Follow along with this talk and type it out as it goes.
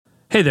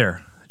Hey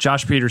there,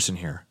 Josh Peterson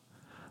here.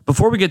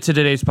 Before we get to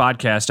today's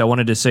podcast, I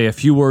wanted to say a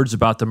few words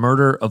about the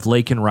murder of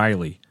Laken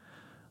Riley.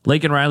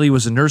 Laken Riley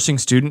was a nursing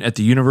student at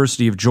the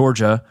University of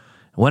Georgia,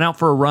 went out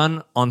for a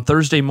run on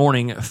Thursday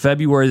morning,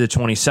 February the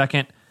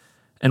 22nd,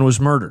 and was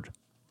murdered.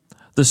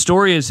 The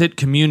story has hit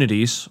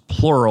communities,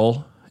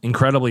 plural,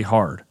 incredibly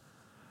hard.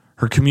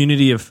 Her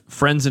community of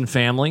friends and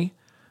family,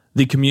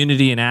 the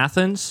community in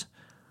Athens,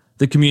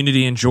 the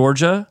community in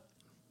Georgia,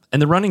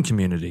 and the running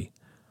community.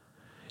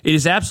 It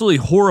is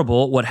absolutely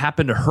horrible what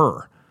happened to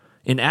her.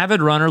 An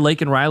avid runner,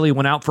 Laken Riley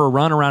went out for a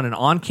run around an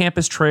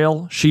on-campus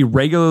trail she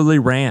regularly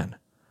ran,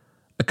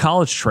 a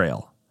college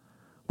trail,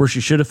 where she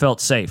should have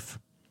felt safe.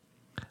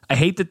 I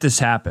hate that this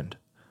happened.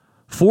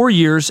 4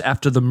 years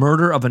after the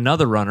murder of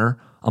another runner,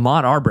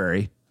 Ahmaud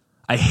Arbery,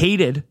 I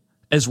hated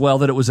as well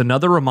that it was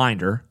another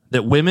reminder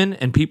that women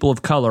and people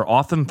of color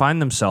often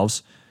find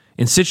themselves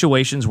in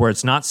situations where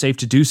it's not safe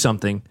to do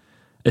something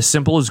as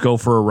simple as go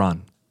for a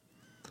run.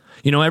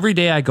 You know, every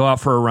day I go out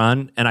for a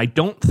run, and I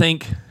don't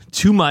think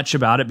too much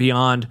about it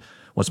beyond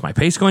what's my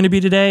pace going to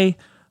be today?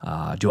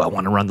 Do I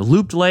want to run the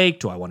looped lake?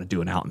 Do I want to do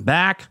an out and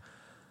back?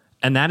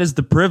 And that is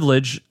the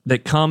privilege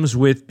that comes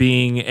with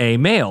being a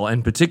male,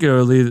 and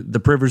particularly the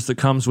privilege that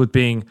comes with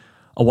being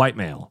a white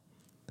male.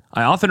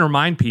 I often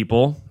remind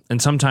people, and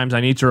sometimes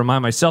I need to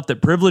remind myself,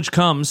 that privilege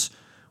comes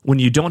when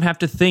you don't have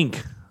to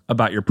think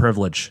about your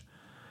privilege.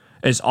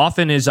 As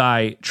often as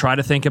I try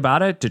to think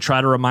about it, to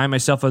try to remind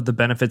myself of the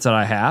benefits that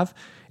I have,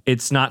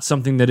 it's not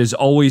something that is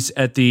always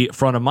at the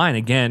front of mind.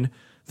 Again,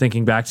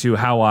 thinking back to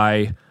how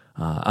I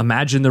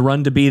imagine the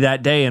run to be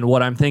that day and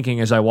what I'm thinking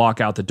as I walk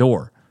out the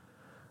door.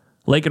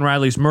 Laken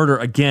Riley's murder,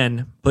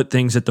 again, put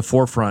things at the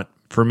forefront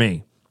for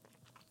me.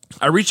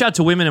 I reach out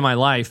to women in my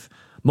life,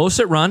 most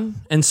that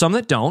run and some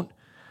that don't,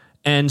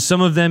 and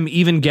some of them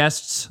even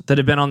guests that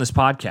have been on this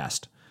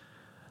podcast.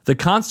 The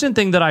constant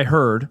thing that I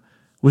heard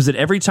was that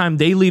every time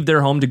they leave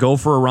their home to go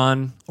for a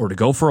run or to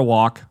go for a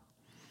walk,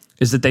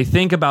 is that they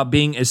think about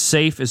being as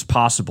safe as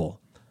possible.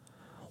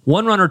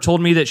 One runner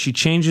told me that she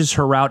changes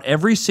her route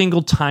every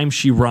single time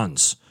she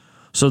runs,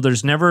 so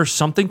there's never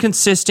something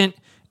consistent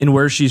in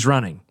where she's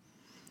running.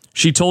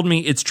 She told me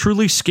it's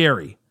truly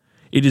scary.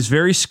 It is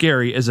very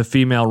scary as a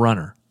female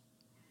runner.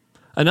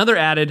 Another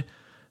added,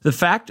 the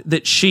fact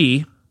that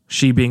she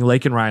being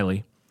Laken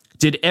Riley,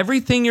 did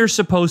everything you're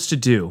supposed to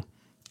do,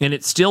 and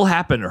it still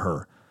happened to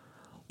her.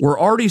 We're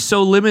already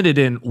so limited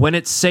in when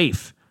it's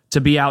safe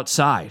to be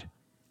outside.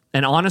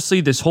 And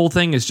honestly, this whole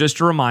thing is just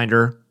a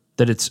reminder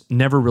that it's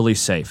never really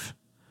safe.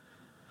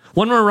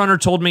 One more runner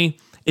told me,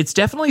 it's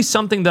definitely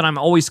something that I'm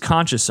always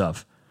conscious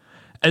of.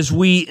 As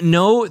we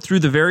know through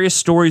the various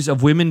stories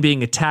of women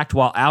being attacked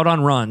while out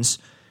on runs,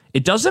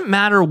 it doesn't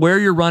matter where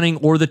you're running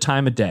or the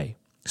time of day.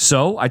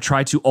 So I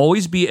try to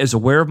always be as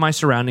aware of my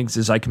surroundings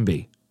as I can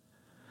be.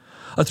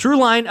 A through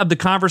line of the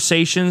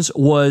conversations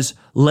was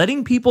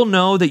letting people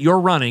know that you're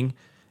running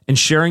and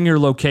sharing your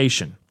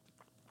location.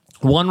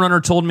 One runner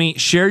told me,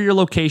 share your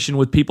location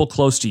with people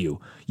close to you.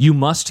 You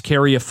must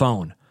carry a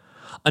phone.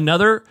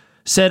 Another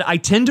said, I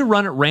tend to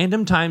run at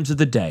random times of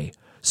the day,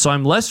 so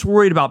I'm less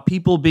worried about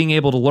people being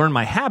able to learn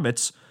my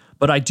habits,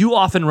 but I do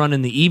often run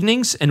in the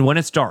evenings and when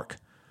it's dark.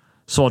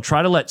 So I'll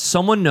try to let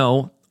someone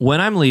know when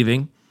I'm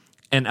leaving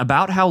and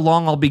about how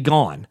long I'll be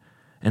gone.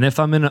 And if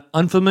I'm in an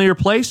unfamiliar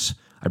place,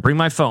 I bring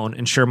my phone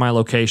and share my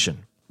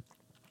location.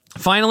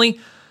 Finally,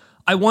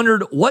 I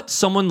wondered what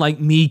someone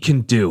like me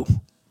can do.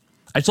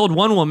 I told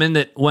one woman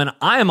that when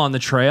I am on the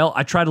trail,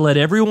 I try to let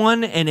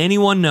everyone and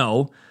anyone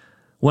know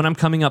when I'm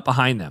coming up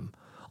behind them.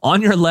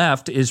 On your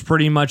left is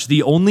pretty much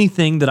the only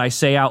thing that I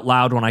say out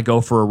loud when I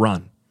go for a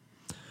run.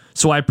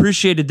 So I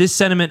appreciated this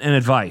sentiment and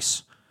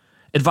advice.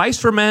 Advice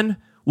for men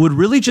would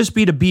really just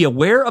be to be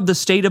aware of the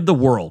state of the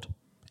world.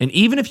 And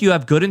even if you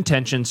have good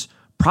intentions,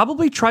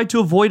 probably try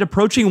to avoid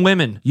approaching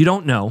women you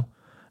don't know.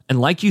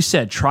 And like you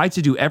said, try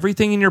to do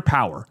everything in your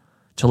power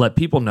to let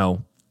people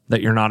know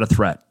that you're not a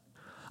threat.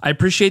 I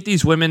appreciate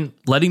these women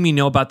letting me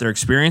know about their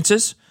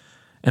experiences,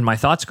 and my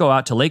thoughts go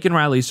out to Laken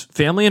Riley's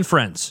family and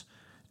friends,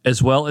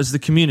 as well as the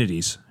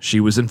communities she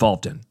was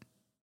involved in.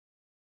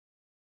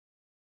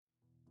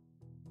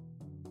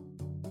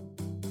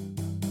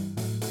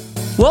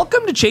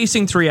 Welcome to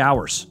Chasing 3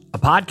 Hours, a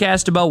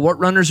podcast about what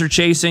runners are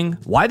chasing,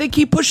 why they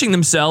keep pushing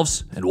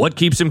themselves, and what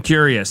keeps them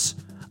curious.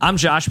 I'm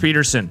Josh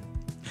Peterson.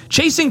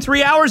 Chasing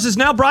 3 Hours is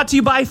now brought to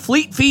you by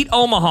Fleet Feet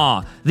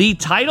Omaha, the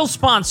title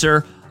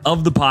sponsor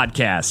of the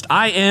podcast.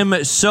 I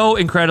am so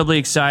incredibly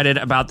excited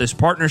about this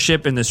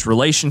partnership and this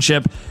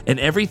relationship and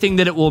everything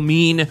that it will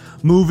mean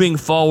moving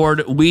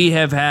forward. We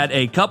have had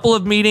a couple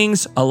of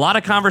meetings, a lot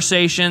of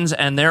conversations,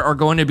 and there are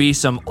going to be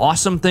some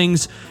awesome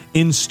things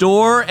in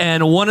store.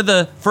 And one of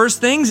the first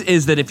things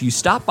is that if you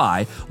stop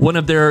by one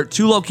of their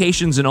 2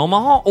 locations in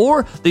Omaha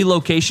or the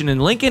location in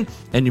Lincoln,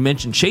 and you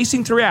mention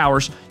Chasing 3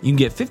 Hours, you can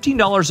get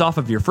 $15 off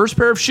of your first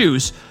pair of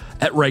shoes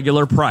at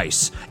regular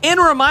price. And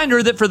a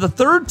reminder that for the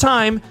 3rd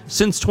time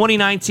since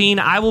 2019,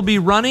 I will be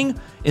running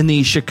in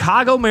the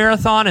Chicago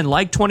Marathon, and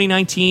like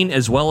 2019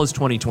 as well as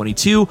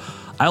 2022,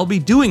 I'll be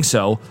doing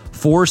so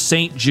for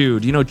St.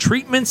 Jude. You know,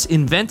 treatments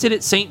invented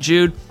at St.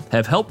 Jude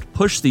have helped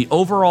push the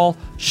overall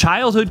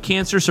childhood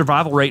cancer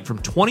survival rate from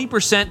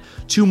 20%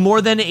 to more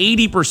than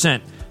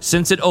 80%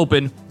 since it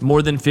opened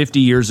more than 50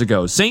 years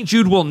ago. St.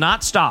 Jude will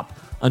not stop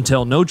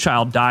until no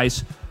child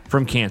dies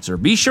from cancer.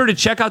 Be sure to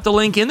check out the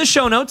link in the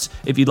show notes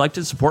if you'd like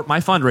to support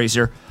my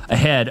fundraiser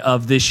ahead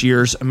of this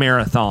year's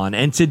marathon.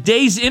 And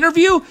today's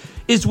interview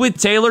is with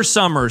Taylor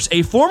Summers,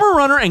 a former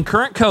runner and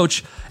current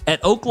coach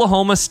at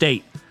Oklahoma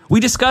State. We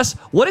discuss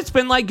what it's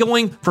been like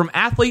going from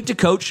athlete to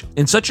coach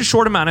in such a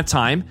short amount of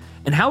time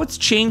and how it's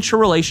changed her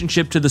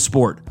relationship to the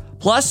sport.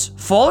 Plus,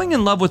 falling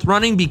in love with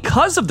running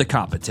because of the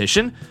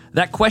competition,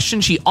 that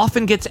question she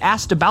often gets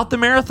asked about the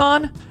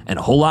marathon, and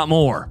a whole lot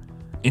more.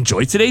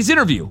 Enjoy today's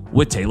interview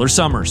with Taylor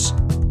Summers.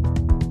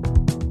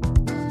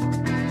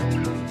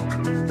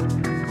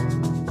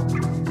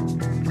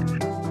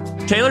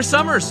 Taylor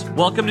Summers,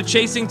 welcome to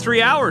Chasing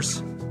 3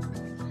 Hours.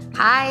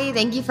 Hi,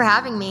 thank you for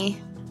having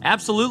me.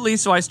 Absolutely.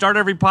 So I start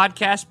every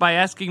podcast by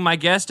asking my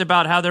guest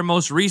about how their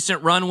most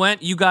recent run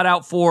went. You got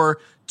out for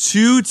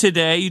 2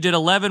 today. You did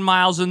 11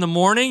 miles in the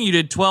morning. You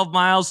did 12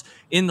 miles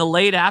in the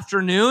late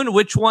afternoon.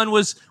 Which one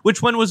was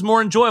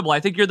more enjoyable? I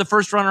think you're the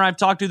first runner I've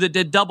talked to that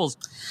did doubles.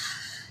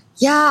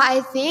 Yeah,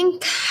 I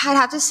think I'd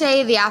have to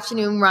say the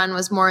afternoon run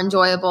was more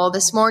enjoyable.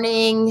 This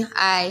morning,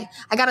 I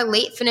got a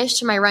late finish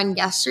to my run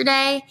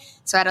yesterday,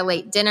 so I had a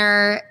late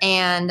dinner,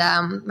 and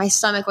my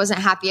stomach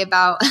wasn't happy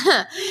about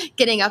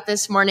getting up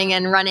this morning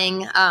and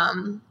running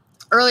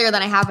earlier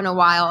than I have in a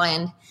while,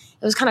 and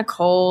it was kind of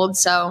cold.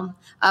 So,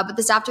 but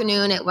this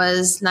afternoon it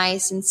was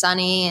nice and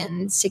sunny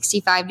and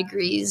 65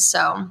 degrees.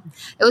 So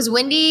it was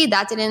windy.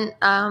 That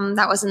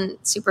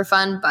wasn't super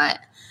fun, but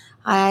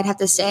I'd have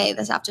to say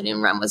this afternoon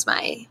run was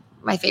my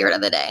favorite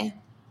of the day.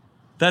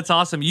 That's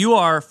awesome. You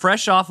are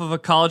fresh off of a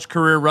college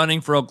career running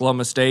for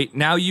Oklahoma State.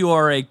 Now you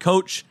are a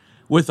coach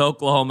with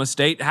Oklahoma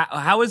State.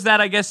 How has that,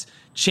 I guess,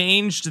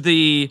 changed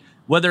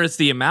whether it's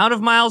the amount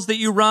of miles that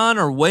you run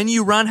or when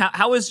you run?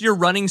 How has your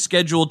running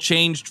schedule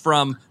changed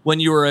from when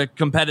you were a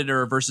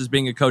competitor versus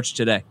being a coach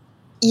today?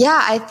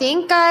 Yeah, I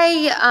think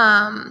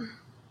I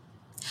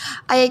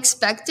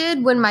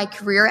expected when my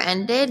career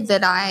ended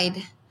that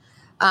I'd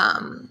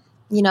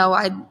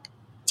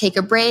take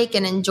a break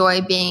and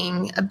enjoy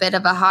being a bit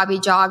of a hobby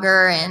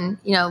jogger and,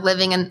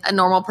 living a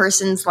normal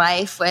person's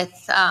life with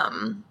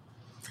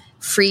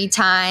free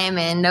time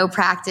and no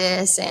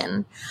practice.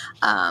 And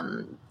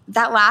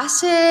that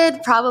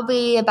lasted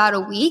probably about a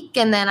week.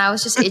 And then I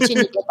was just itching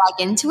to get back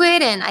into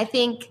it. And I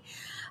think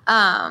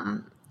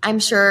I'm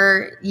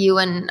sure you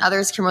and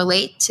others can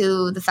relate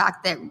to the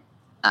fact that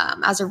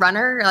as a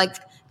runner, like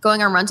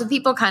going on runs with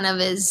people kind of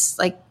is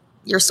like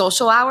your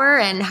social hour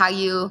and how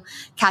you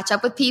catch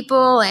up with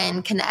people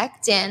and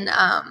connect. And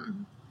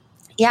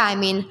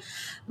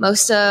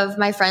most of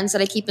my friends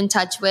that I keep in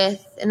touch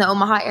with in the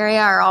Omaha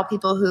area are all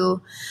people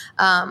who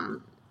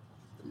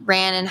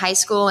ran in high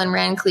school and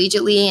ran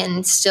collegiately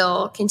and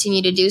still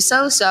continue to do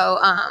so. So,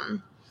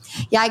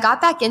 I got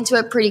back into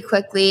it pretty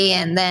quickly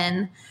and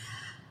then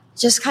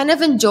just kind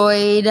of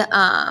enjoyed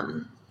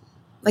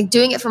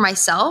doing it for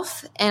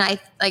myself. And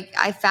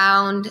I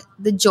found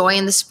the joy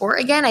in the sport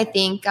again. I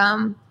think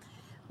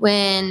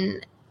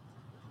when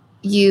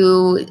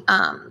you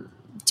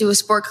do a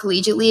sport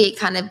collegiately, it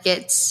kind of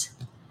gets,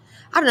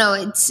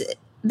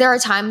 there are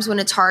times when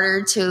it's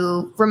harder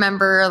to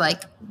remember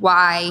like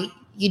why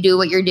you do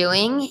what you're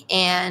doing.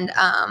 And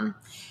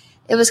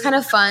it was kind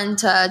of fun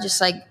to just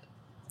like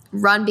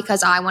run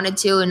because I wanted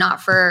to and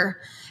not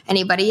for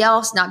anybody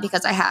else, not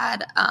because I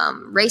had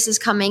races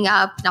coming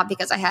up, not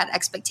because I had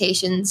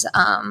expectations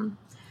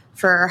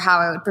for how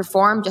I would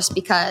perform, just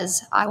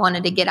because I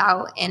wanted to get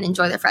out and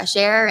enjoy the fresh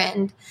air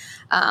and,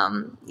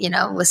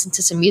 listen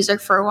to some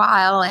music for a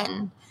while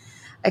and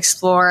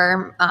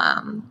explore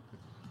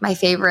my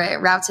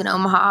favorite routes in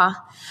Omaha.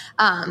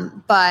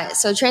 But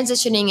so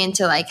transitioning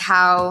into like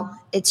how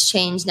it's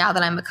changed now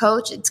that I'm a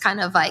coach, it's kind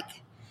of like,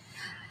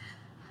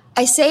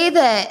 I say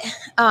that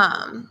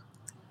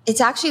it's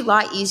actually a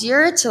lot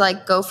easier to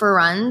like go for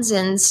runs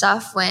and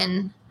stuff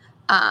when,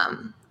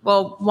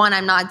 one,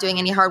 I'm not doing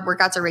any hard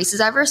workouts or races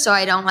ever. So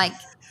I don't like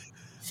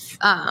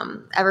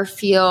ever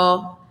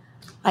feel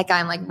like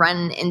I'm like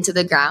running into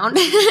the ground.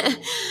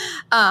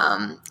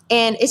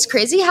 And it's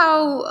crazy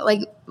how like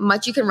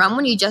much you can run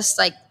when you just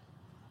like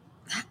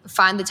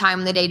find the time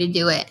in the day to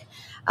do it.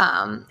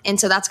 And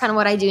so that's kind of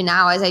what I do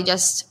now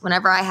is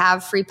whenever I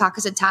have free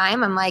pockets of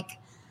time, I'm like,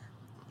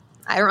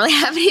 I don't really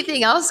have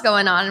anything else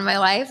going on in my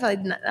life.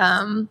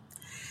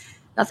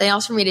 Nothing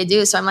else for me to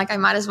do. So I'm like, I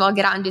might as well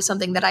get out and do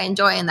something that I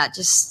enjoy. And that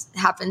just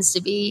happens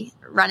to be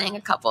running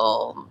a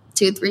couple,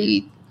 2,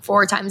 3,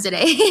 4 times a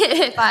day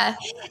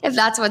if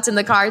that's what's in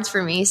the cards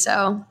for me.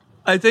 So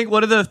I think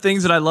one of the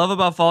things that I love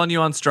about following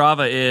you on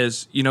Strava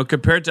is,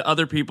 compared to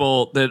other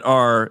people that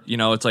are,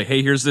 it's like,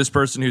 hey, here's this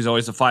person who's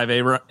always a 5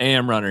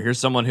 a.m. runner. Here's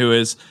someone who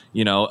is,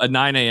 a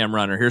 9 a.m.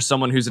 runner. Here's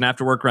someone who's an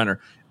after work runner.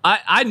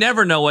 I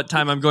never know what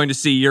time I'm going to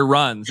see your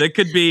runs. It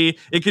could be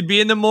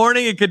in the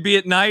morning. It could be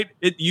at night.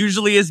 It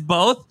usually is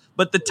both.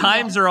 but the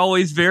times are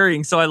always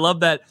varying. So I love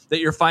that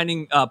you're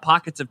finding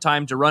pockets of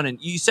time to run.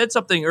 And you said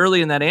something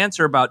early in that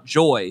answer about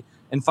joy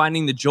and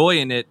finding the joy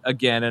in it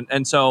again.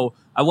 And so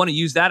I want to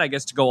use that, I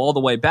guess, to go all the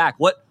way back.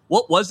 What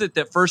was it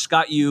that first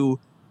got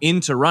you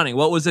into running?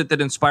 What was it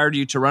that inspired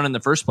you to run in the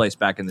first place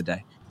back in the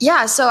day?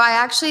 Yeah, so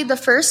the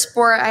first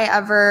sport I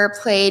ever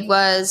played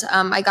was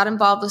I got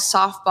involved with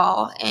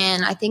softball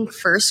in, I think,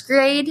 first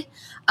grade.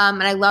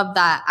 And I loved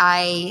that.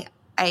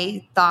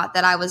 I thought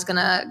that I was going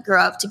to grow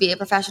up to be a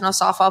professional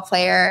softball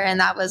player, and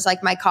that was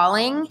like my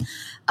calling.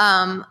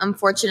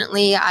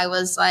 Unfortunately, I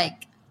was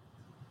like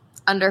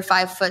under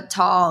 5 foot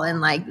tall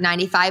and like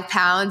 95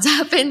 pounds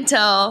up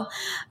until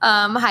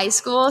high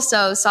school.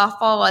 So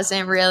softball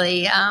wasn't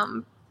really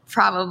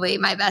probably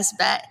my best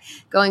bet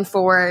going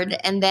forward.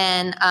 And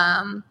then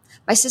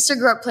my sister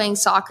grew up playing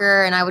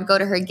soccer, and I would go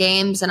to her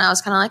games, and I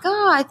was kind of like,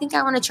 oh, I think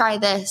I want to try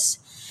this.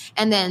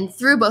 And then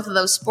through both of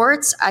those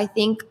sports, I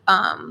think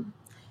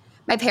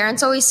my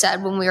parents always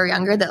said when we were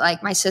younger that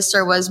like my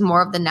sister was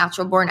more of the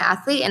natural born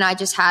athlete, and I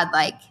just had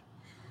like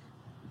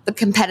the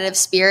competitive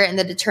spirit and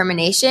the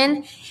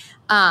determination.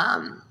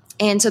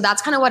 And so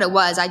that's kind of what it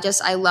was.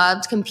 I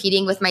loved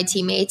competing with my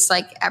teammates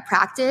like at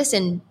practice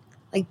and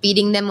like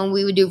beating them when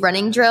we would do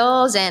running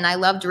drills. And I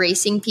loved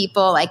racing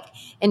people like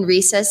in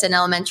recess in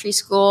elementary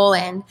school.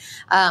 And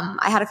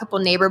I had a couple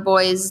neighbor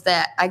boys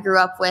that I grew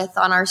up with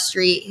on our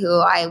street who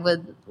I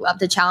would love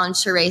to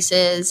challenge to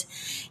races.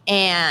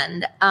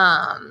 And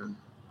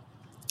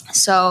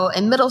so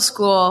in middle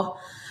school,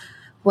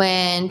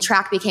 when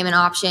track became an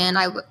option,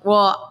 I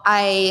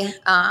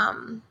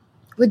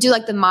would do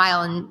like the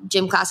mile in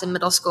gym class in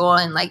middle school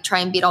and like try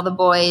and beat all the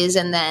boys.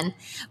 And then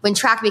when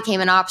track became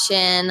an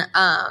option,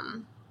 I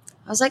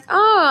was like,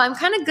 oh, I'm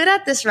kind of good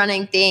at this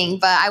running thing,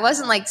 but I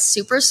wasn't like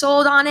super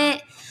sold on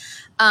it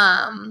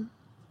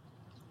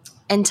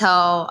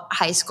until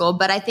high school.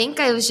 But I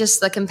think I was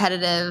just the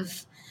competitor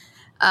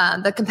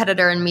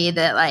in me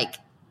that like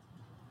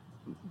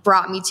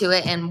brought me to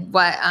it, and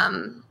what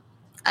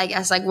I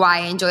guess like why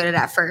I enjoyed it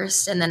at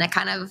first, and then it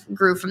kind of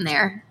grew from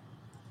there.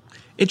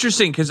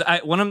 Interesting, because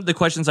one of the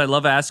questions I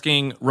love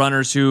asking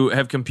runners who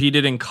have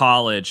competed in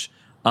college,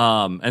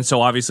 and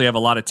so obviously have a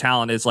lot of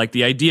talent, is like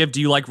the idea of,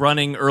 do you like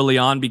running early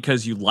on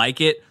because you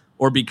like it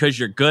or because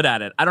you're good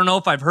at it? I don't know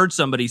if I've heard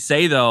somebody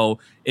say, though,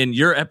 in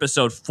your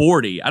episode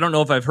 40, I don't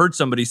know if I've heard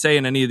somebody say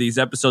in any of these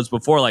episodes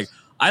before, like,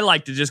 I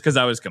liked it just because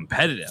I was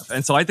competitive.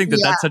 And so I think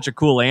that's such a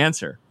cool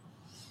answer.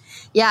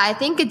 Yeah, I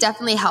think it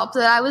definitely helped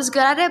that I was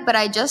good at it, but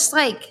I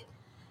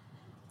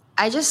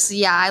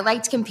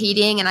liked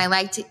competing, and I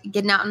liked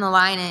getting out on the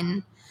line.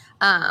 And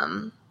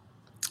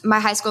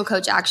my high school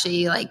coach,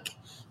 actually, like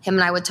him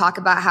and I would talk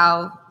about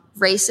how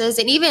races,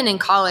 and even in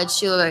college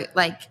too,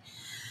 like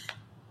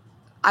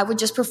I would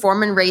just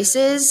perform in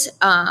races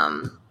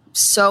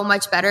so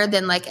much better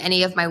than like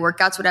any of my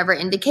workouts would ever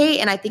indicate.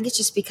 And I think it's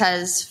just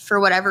because for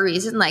whatever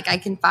reason, like I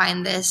can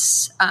find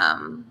this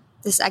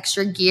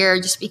extra gear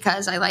just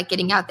because I like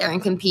getting out there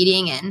and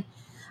competing. And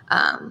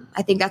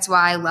I think that's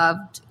why I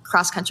loved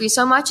cross country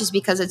so much, is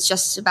because it's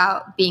just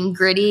about being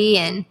gritty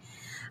and,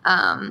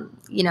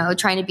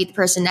 trying to beat the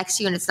person next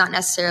to you. And it's not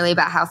necessarily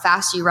about how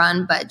fast you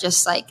run, but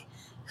just like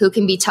who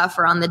can be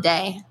tougher on the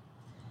day.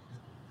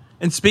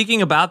 And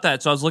speaking about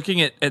that, so I was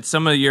looking at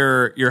some of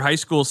your high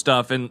school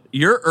stuff and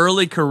your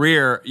early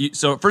career.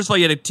 So first of all,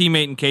 you had a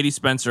teammate in Katie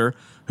Spencer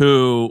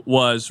who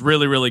was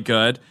really, really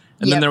good.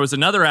 And then there was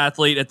another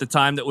athlete at the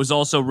time that was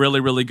also really,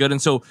 really good. And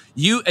so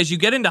as you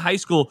get into high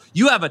school,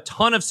 you have a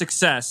ton of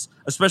success,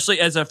 especially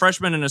as a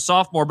freshman and a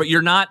sophomore, but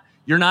you're not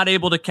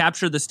able to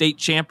capture the state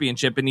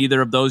championship in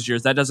either of those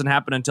years. That doesn't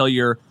happen until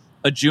you're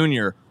a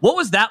junior. What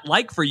was that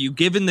like for you,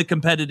 given the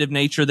competitive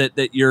nature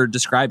that you're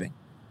describing?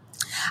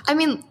 I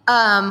mean,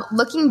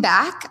 looking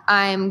back,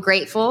 I'm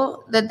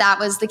grateful that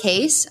was the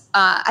case.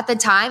 At the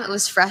time, it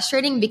was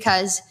frustrating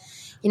because,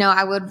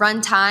 I would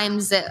run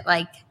times that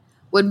like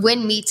would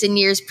win meets in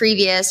years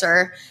previous,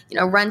 or,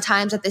 run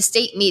times at the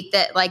state meet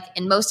that like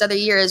in most other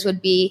years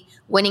would be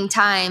winning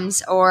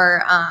times,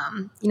 or,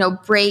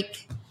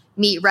 break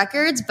meet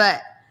records,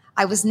 but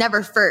I was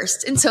never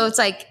first. And so it's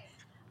like,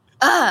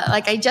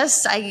 I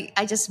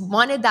just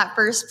wanted that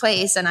first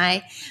place.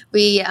 And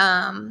we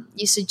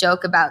used to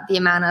joke about the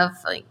amount of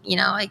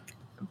like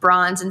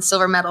bronze and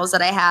silver medals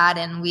that I had.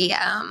 And we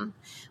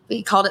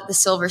called it the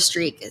silver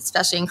streak,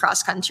 especially in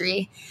cross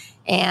country.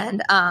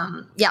 And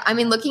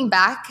looking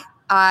back,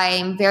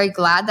 I'm very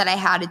glad that I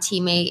had a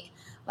teammate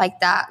like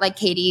that, like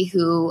Katie,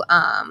 who,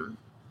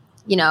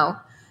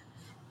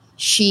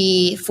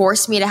 she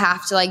forced me to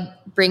have to like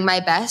bring my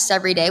best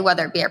every day,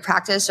 whether it be at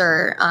practice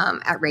or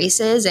at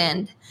races.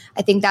 And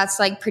I think that's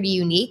like pretty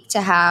unique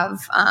to have,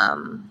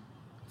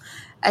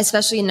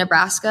 especially in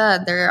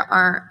Nebraska. There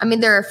are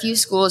a few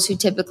schools who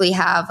typically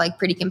have like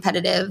pretty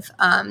competitive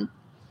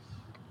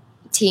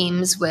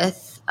teams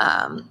with,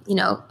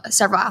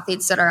 several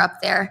athletes that are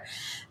up there.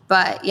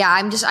 But yeah,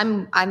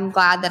 I'm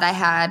glad that I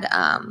had,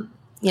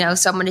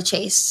 someone to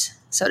chase,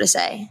 so to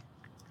say.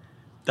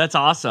 That's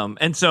awesome.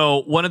 And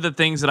so one of the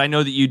things that I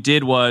know that you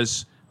did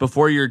was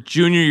before your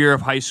junior year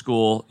of high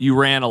school, you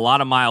ran a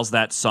lot of miles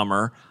that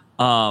summer.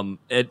 I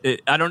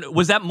don't know.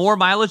 Was that more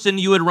mileage than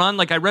you had run?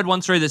 Like I read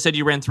one story that said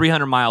you ran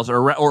 300 miles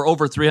or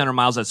over 300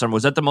 miles that summer.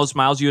 Was that the most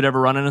miles you had ever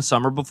run in a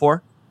summer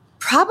before?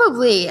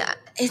 Probably.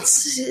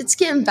 It's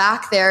getting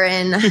back there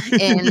in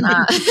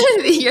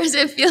the years.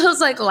 It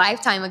feels like a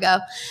lifetime ago.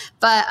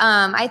 But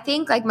I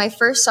think like my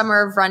first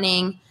summer of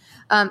running,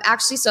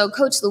 actually, so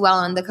Coach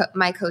Llewellyn,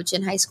 my coach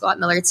in high school at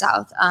Millard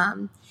South,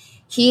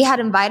 he had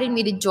invited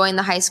me to join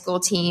the high school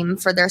team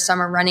for their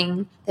summer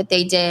running that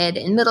they did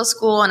in middle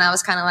school. And I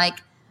was kind of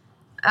like,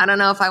 I don't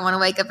know if I want to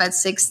wake up at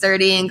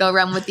 6:30 and go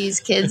run with these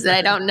kids that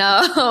I don't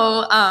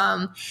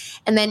know.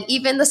 And then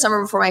even the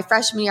summer before my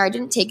freshman year, I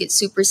didn't take it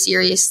super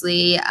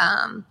seriously.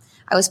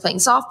 I was playing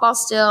softball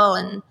still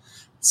and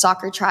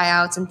soccer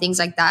tryouts and things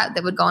like that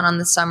would go on in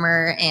the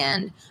summer.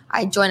 And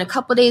I'd join a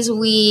couple days a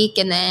week,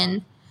 and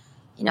then,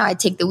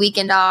 I'd take the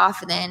weekend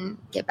off and then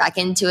get back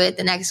into it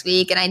the next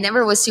week. And I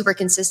never was super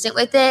consistent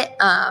with it.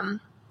 And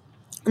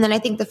then I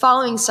think the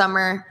following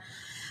summer,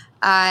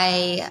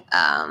 I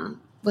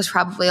was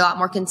probably a lot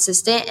more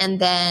consistent.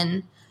 And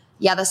then,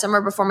 the summer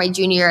before my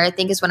junior year, I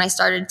think is when I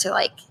started to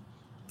like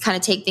kind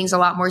of take things a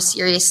lot more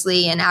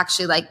seriously and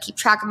actually like keep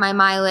track of my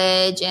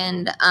mileage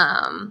and,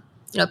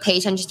 pay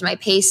attention to my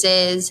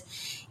paces.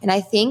 And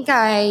I think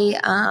I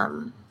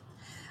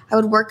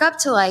would work up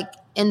to like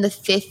in the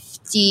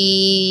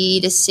 50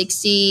 to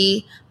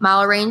 60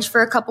 mile range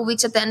for a couple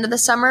weeks at the end of the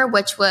summer,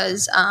 which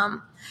was,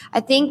 I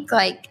think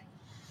like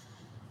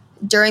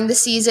during the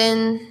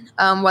season,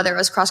 whether it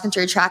was cross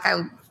country or track, I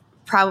would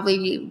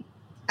probably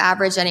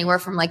average anywhere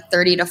from like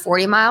 30 to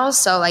 40 miles.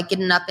 So like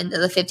getting up into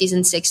the 50s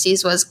and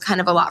 60s was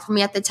kind of a lot for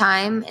me at the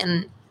time.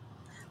 And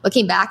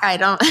looking back, I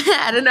don't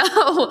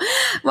know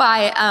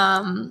why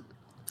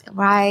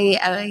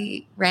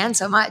I ran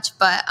so much,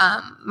 but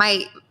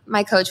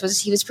my coach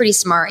was pretty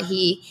smart.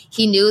 He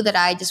knew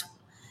that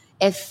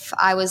if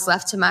I was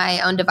left to my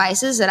own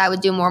devices, that I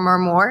would do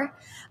more.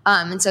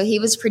 And so he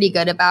was pretty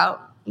good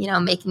about,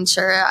 making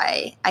sure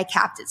I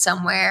capped it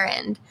somewhere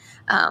and,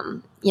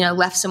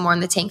 left some more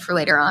in the tank for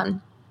later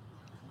on.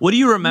 What do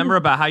you remember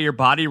about how your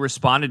body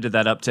responded to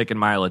that uptick in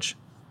mileage?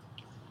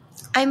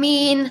 I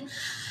mean,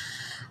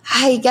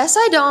 I guess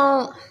I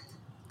don't.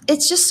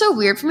 It's just so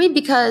weird for me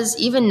because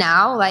even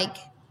now, like,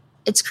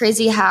 it's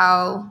crazy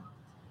how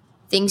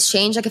things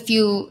change. Like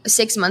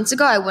 6 months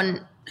ago, I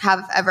wouldn't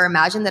have ever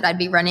imagined that I'd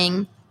be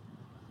running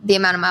the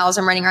amount of miles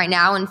I'm running right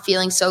now and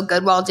feeling so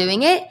good while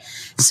doing it.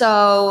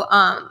 So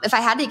if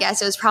I had to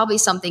guess, it was probably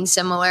something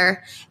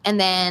similar. And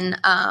then,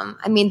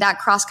 that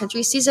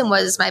cross-country season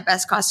was my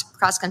best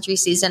cross-country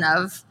season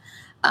of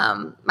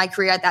my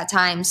career at that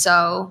time.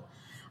 So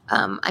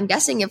I'm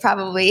guessing it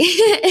probably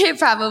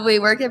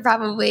worked. It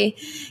probably,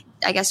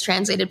 I guess,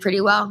 translated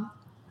pretty well.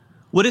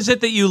 What is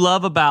it that you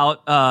love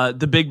about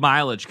the big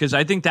mileage? Because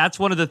I think that's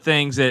one of the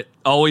things that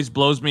always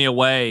blows me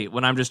away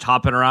when I'm just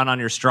hopping around on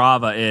your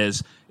Strava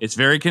is it's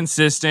very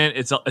consistent.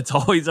 It's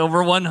always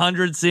over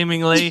 100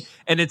 seemingly.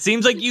 And it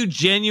seems like you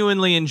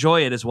genuinely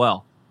enjoy it as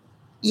well.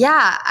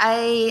 Yeah.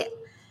 I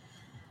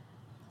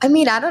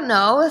don't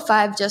know if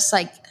I've just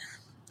like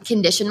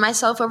conditioned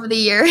myself over the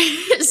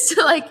years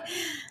to like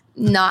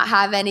not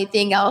have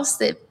anything else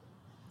that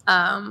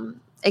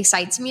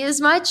excites me as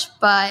much,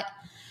 but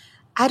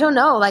I don't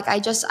know. Like I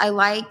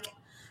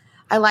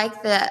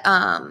like that,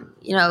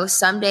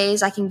 some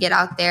days I can get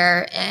out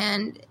there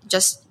and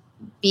just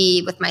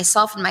be with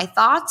myself and my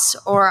thoughts,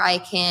 or I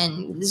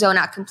can zone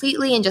out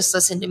completely and just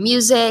listen to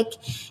music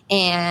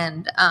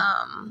and,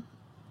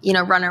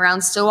 run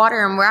around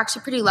Stillwater. And we're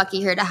actually pretty lucky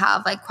here to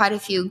have like quite a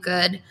few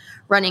good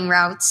running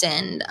routes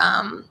and,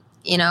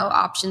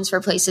 options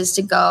for places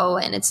to go.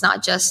 And it's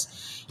not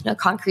just,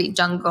 concrete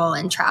jungle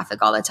and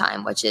traffic all the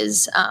time, which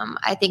is,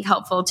 I think,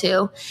 helpful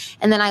too.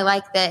 And then I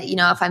like that,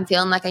 if I'm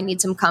feeling like I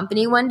need some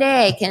company one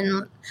day, I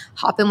can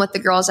hop in with the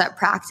girls at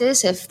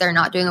practice if they're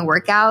not doing a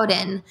workout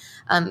and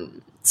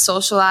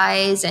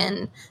socialize.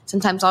 And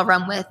sometimes I'll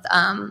run with,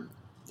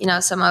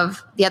 some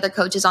of the other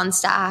coaches on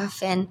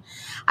staff. And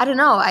I don't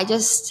know,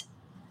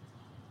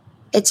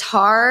 it's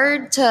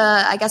hard to,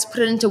 I guess, put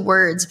it into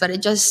words, but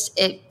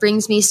it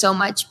brings me so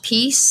much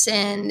peace.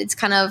 And it's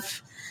kind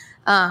of,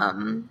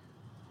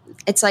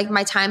 it's like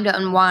my time to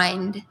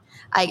unwind,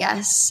 I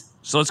guess.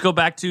 So let's go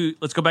back to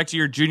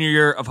your junior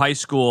year of high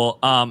school.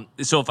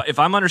 So if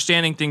I'm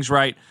understanding things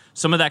right,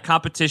 some of that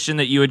competition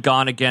that you had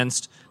gone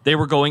against, they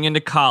were going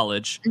into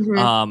college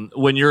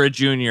when you're a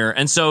junior.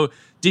 And so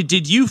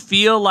did you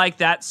feel like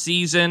that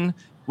season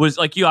was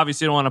like, you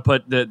obviously don't want to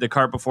put the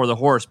cart before the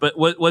horse, but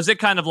was it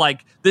kind of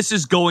like, this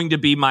is going to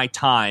be my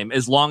time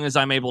as long as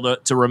I'm able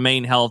to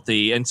remain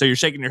healthy? And so you're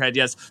shaking your head,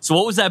 yes. So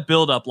what was that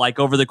buildup like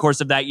over the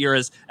course of that year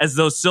as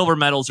those silver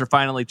medals are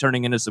finally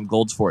turning into some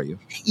golds for you?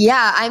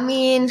 Yeah, I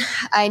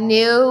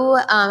knew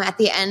at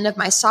the end of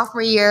my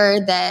sophomore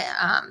year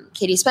that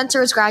Katie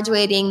Spencer was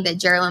graduating, that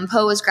Geraldine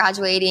Poe was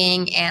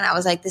graduating, and I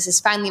was like, this is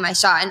finally my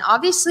shot. And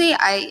obviously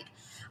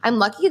I'm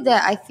lucky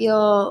that I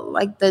feel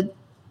like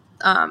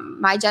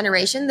my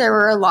generation, there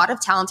were a lot of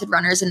talented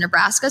runners in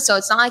Nebraska. So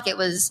it's not like it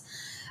was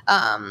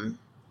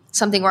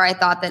something where I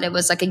thought that it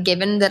was like a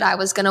given that I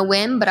was going to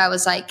win, but I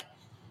was like,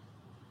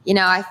 you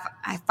know, I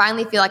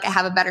finally feel like I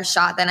have a better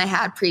shot than I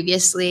had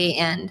previously.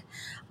 And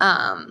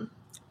I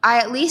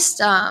at least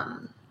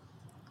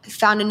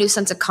found a new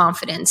sense of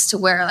confidence to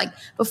where, like,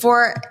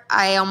 before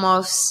I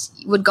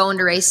almost would go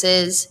into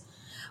races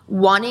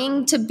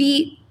wanting to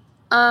beat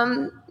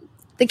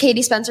the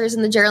Katie Spencers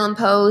and the Geraldine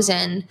Poes,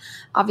 and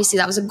obviously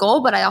that was a goal,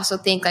 but I also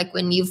think, like,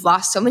 when you've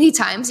lost so many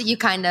times that you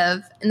kind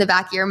of in the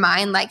back of your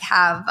mind like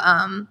have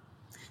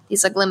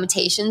these like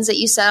limitations that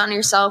you set on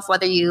yourself,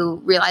 whether you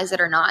realize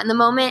it or not in the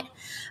moment.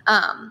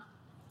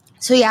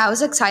 So yeah, I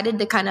was excited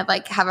to kind of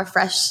like have a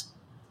fresh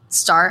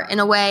start in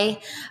a way.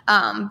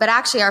 But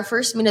actually our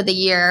first meet of the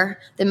year,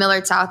 the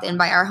Millard South in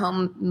by our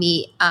home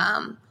meet,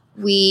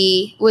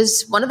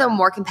 was one of the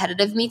more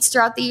competitive meets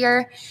throughout the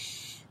year,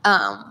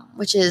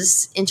 which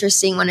is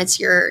interesting when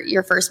it's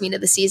your first meet of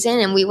the season.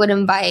 And we would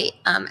invite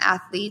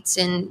athletes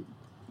and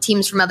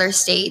teams from other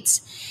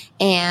states.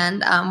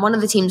 And one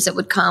of the teams that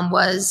would come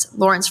was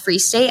Lawrence Free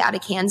State out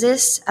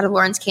of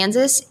Lawrence,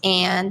 Kansas.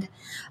 And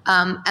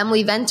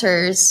Emily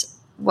Venters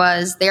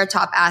was their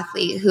top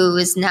athlete, who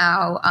is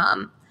now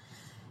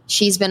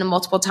she's been a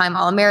multiple-time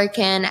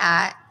All-American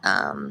at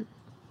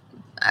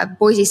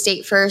Boise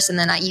State first and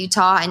then at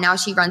Utah. And now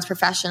she runs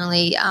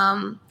professionally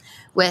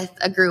with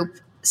a group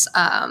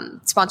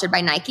sponsored by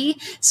Nike.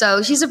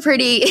 So she's a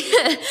pretty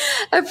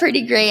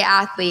great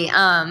athlete.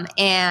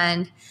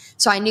 And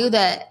so I knew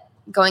that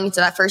going into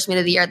that first meet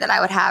of the year that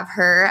I would have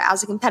her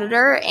as a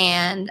competitor,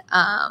 and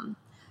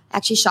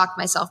actually shocked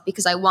myself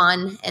because I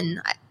won,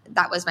 and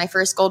that was my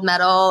first gold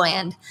medal.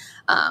 And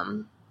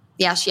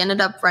yeah, she ended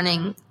up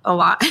running a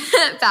lot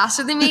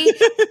faster than me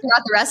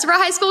throughout the rest of her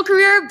high school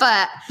career.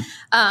 But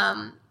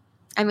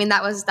I mean,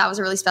 that was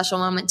a really special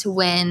moment to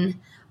win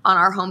on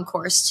our home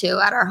course too,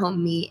 at our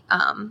home meet.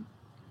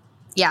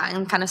 Yeah,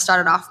 and kind of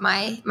started off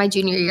my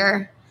junior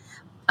year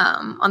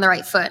on the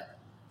right foot.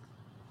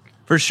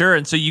 For sure.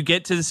 And so you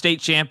get to the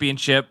state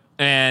championship,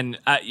 and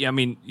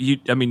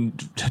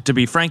to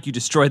be frank, you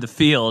destroy the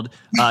field.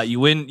 You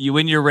win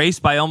your race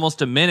by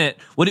almost a minute.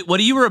 What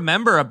do you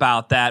remember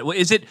about that?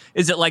 Is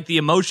it like the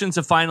emotions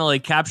of finally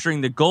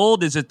capturing the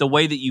gold? Is it the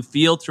way that you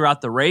feel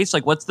throughout the race?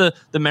 Like, what's the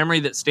memory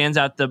that stands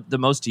out the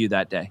most to you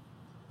that day?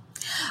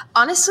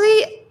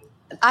 Honestly,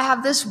 I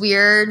have this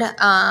weird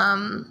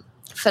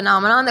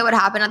phenomenon that would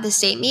happen at the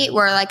state meet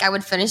where, like, I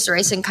would finish the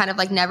race and kind of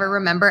like never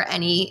remember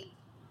any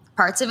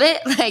parts of it.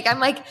 Like,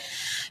 I'm like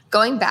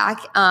going back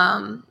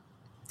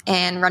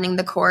and running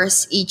the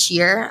course each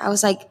year. I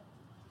was like,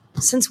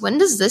 since when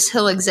does this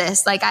hill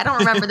exist? Like, I don't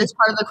remember this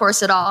part of the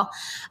course at all.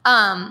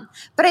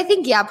 But I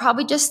think, yeah,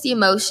 probably just the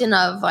emotion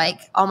of like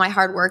all my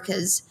hard work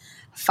has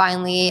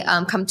finally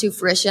come to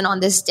fruition on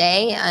this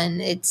day. And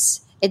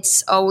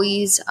it's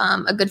always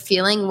a good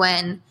feeling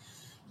when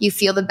you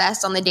feel the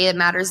best on the day that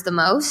matters the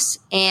most.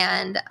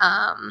 And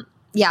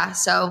yeah,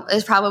 so it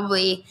was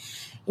probably,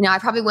 you know, I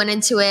probably went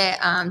into it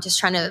just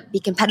trying to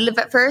be competitive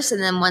at first.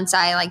 And then once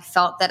I like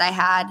felt that I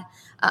had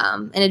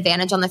an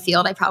advantage on the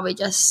field, I probably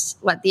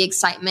just let the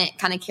excitement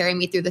kind of carry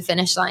me through the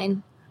finish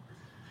line.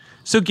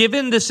 So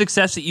given the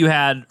success that you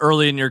had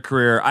early in your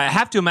career, I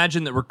have to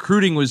imagine that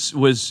recruiting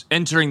was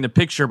entering the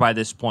picture by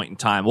this point in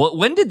time.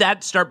 When did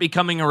that start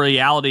becoming a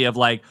reality of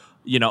like,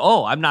 you know,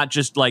 oh, I'm not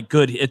just like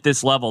good at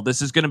this level.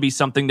 This is going to be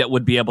something that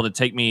would be able to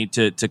take me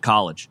to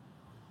college?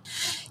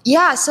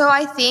 Yeah, so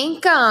I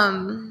think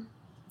I'm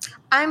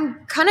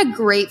kind of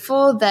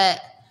grateful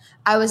that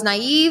I was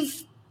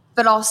naive,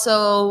 but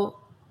also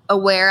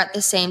aware at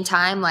the same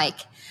time. Like,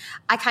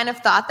 I kind of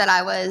thought that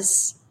I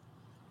was,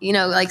 you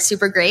know, like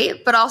super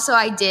great, but also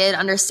I did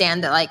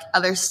understand that like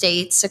other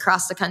states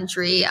across the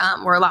country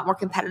were a lot more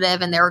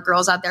competitive, and there were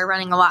girls out there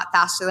running a lot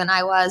faster than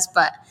I was.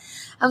 But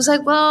I was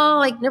like, well,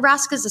 like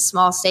Nebraska's a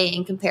small state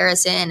in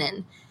comparison,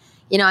 and,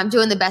 you know, I'm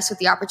doing the best with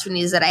the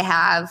opportunities that I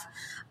have.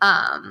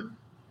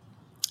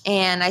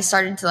 And I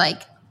started to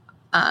like,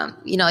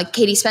 you know, like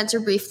Katie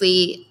Spencer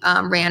briefly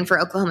ran for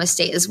Oklahoma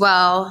State as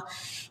well.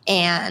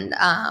 And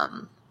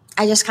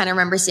I just kind of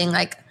remember seeing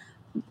like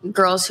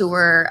girls who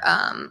were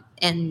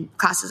in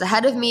classes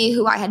ahead of me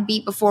who I had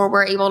beat before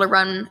were able to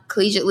run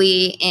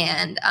collegiately,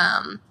 and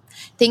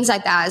things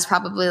like that is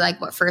probably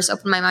like what first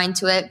opened my mind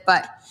to it.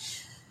 But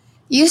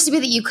it used to be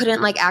that you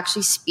couldn't like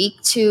actually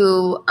speak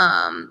to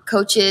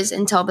coaches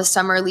until the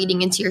summer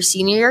leading into your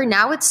senior year.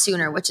 Now it's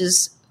sooner, which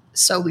is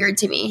so weird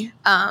to me,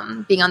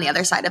 being on the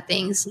other side of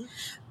things.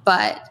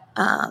 But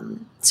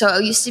so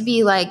it used to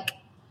be like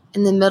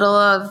in the middle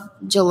of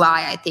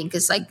July, I think,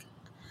 is like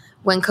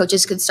when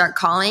coaches could start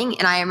calling.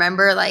 And I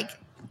remember like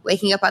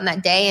waking up on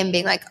that day and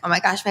being like, oh my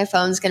gosh, my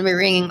phone's going to be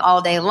ringing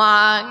all day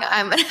long.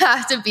 I'm going to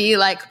have to be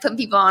like putting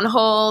people on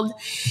hold.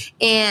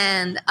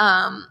 And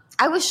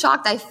I was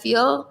shocked. I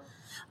feel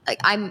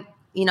like I'm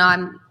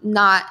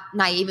not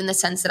naive in the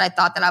sense that I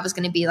thought that I was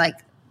going to be like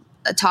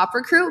a top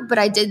recruit, but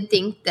I did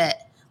think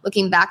that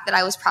looking back that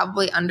I was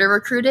probably under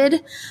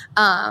recruited.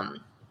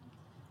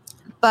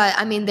 But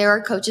I mean, there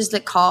were coaches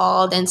that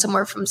called, and some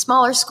were from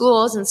smaller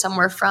schools and some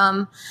were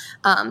from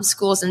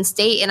schools in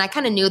state. And I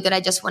kind of knew that I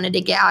just wanted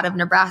to get out of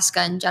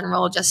Nebraska in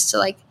general, just to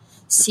like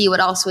see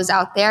what else was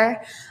out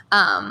there.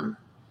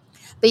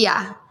 But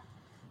yeah,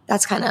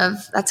 that's kind of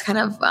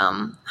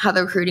how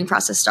the recruiting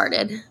process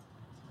started.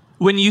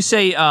 When you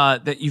say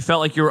that you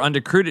felt like you were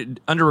under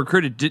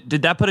recruited,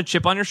 did that put a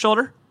chip on your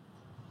shoulder?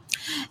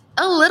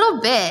 A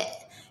little bit.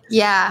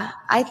 Yeah.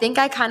 I think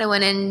I kind of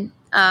went in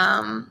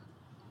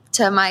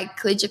to my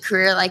collegiate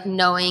career like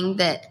knowing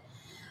that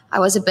I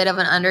was a bit of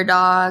an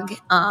underdog,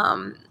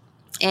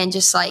 and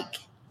just like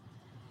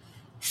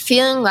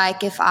feeling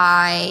like if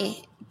I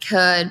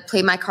could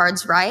play my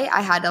cards right,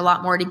 I had a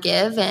lot more to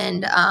give,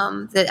 and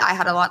that I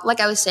had a lot, like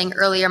I was saying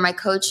earlier, my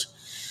coach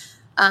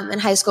in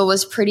high school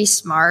was pretty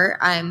smart.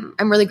 I'm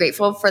really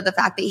grateful for the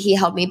fact that he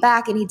held me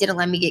back and he didn't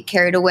let me get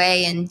carried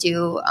away and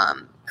do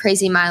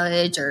crazy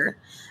mileage or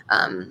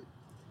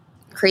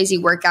crazy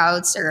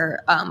workouts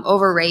or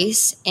over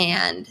race.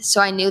 And so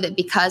I knew that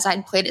because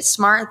I'd played it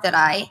smart, that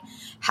I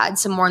had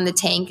some more in the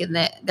tank and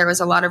that there was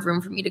a lot of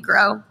room for me to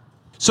grow.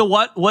 So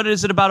what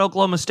is it about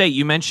Oklahoma State?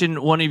 You mentioned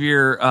one of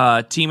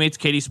your teammates,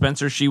 Katie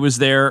Spencer. She was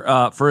there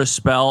for a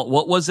spell.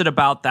 What was it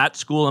about that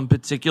school in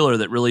particular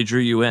that really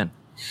drew you in?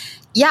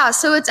 Yeah,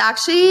 so it's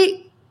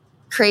actually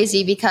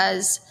crazy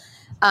because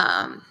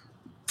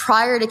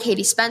prior to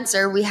Katie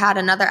Spencer, we had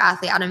another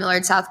athlete out of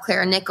Millard South,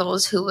 Clara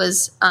Nichols, who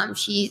was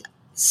she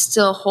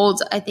still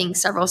holds, I think,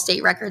 several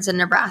state records in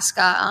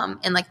Nebraska,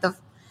 and like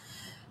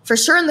for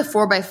sure in the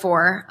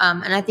 4x4,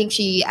 and I think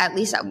she at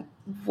least at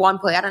one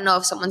point, I don't know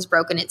if someone's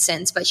broken it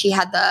since, but she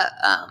had the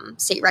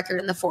state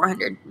record in the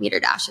 400 meter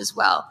dash as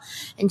well.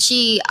 And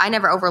I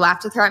never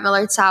overlapped with her at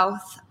Millard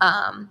South,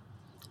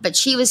 but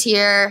she was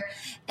here.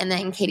 And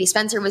then Katie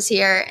Spencer was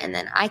here, and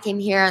then I came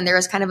here, and there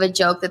was kind of a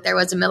joke that there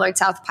was a Millard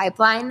South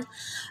pipeline.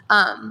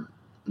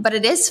 But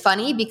it is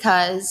funny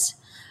because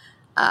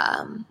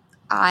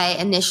I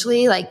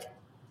initially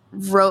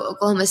wrote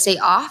Oklahoma State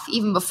off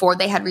even before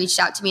they had reached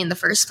out to me in the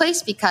first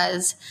place,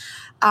 because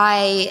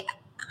I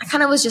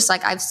kind of was just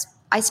like,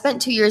 I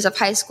spent 2 years of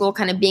high school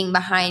kind of being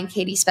behind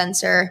Katie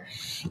Spencer,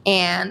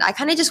 and I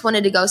kind of just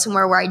wanted to go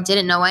somewhere where I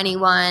didn't know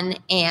anyone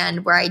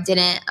and where I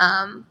didn't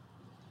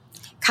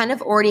kind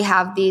of already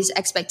have these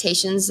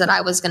expectations that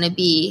I was going to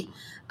be,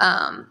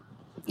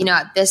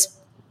 at this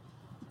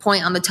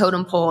point on the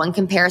totem pole in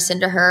comparison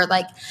to her.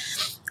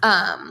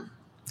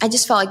 I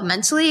just felt like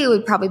mentally it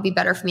would probably be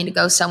better for me to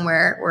go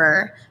somewhere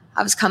where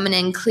I was coming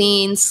in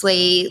clean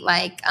slate,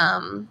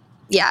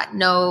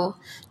 no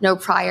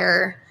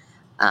prior,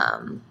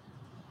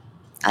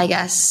 I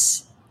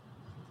guess,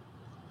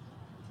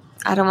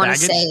 I don't want to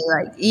say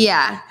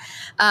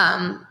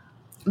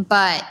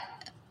but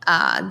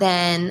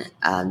then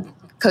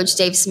Coach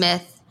Dave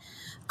Smith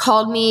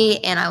called me,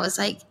 and I was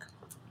like,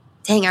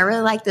 dang, I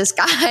really like this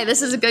guy.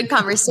 This is a good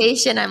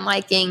conversation. I'm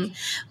liking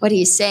what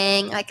he's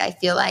saying. I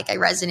feel like I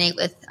resonate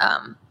with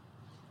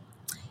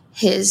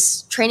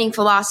his training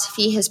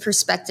philosophy, his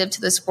perspective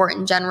to the sport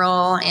in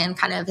general, and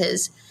kind of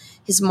his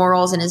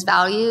morals and his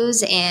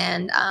values.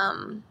 And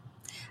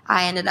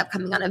I ended up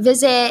coming on a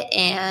visit,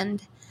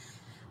 and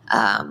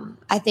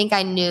I think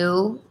I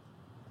knew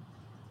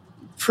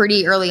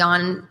pretty early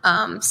on,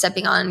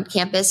 stepping on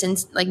campus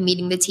and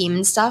meeting the team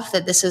and stuff,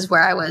 that this is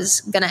where I was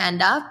going to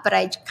end up. But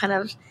I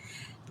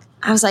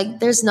was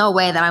like, there's no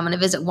way that I'm going to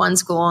visit one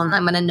school and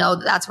I'm going to know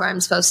that that's where I'm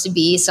supposed to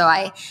be. So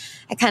I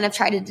kind of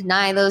tried to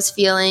deny those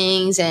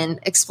feelings and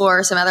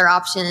explore some other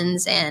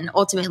options. And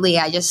ultimately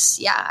I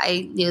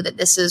knew that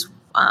this is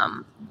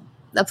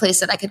the place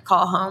that I could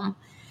call home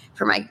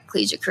for my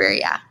collegiate career.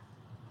 Yeah.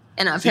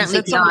 And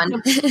apparently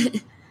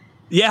beyond.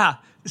 Yeah.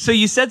 So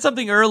you said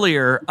something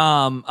earlier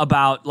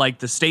about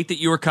the state that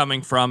you were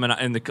coming from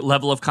and the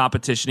level of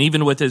competition,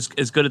 even with as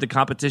good as the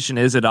competition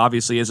is, it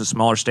obviously is a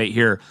smaller state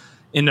here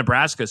in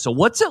Nebraska. So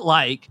what's it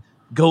like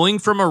going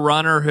from a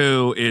runner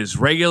who is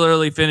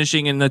regularly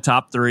finishing in the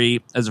top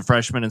 3 as a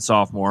freshman and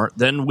sophomore,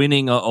 then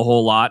winning a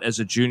whole lot as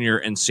a junior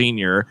and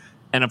senior?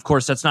 And of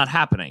course, that's not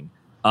happening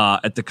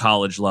at the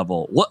college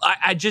level.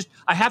 I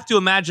have to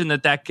imagine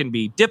that can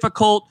be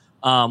difficult.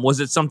 Was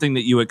it something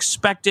that you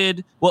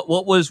expected?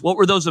 What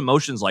were those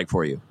emotions like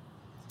for you?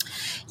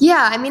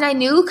 Yeah, I mean, I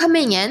knew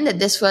coming in that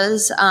this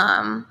was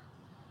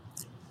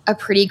a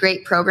pretty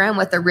great program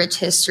with a rich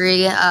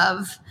history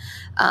of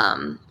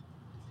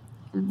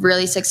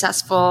really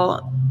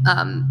successful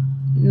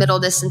middle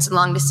distance and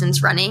long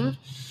distance running.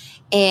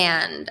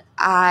 And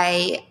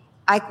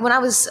when I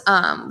was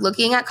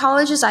looking at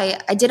colleges, I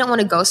didn't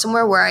want to go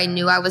somewhere where I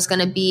knew I was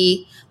going to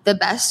be the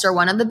best or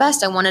one of the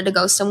best. I wanted to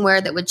go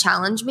somewhere that would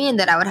challenge me and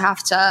that I would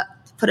have to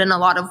put in a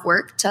lot of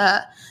work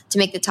to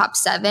make the top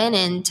 7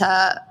 and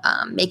to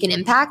make an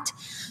impact.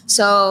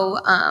 So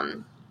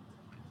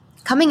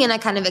coming in, I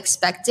kind of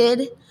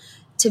expected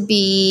to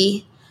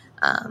be,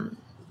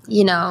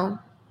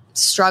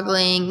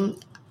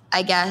 struggling,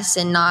 I guess,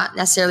 and not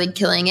necessarily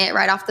killing it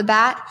right off the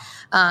bat.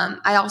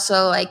 I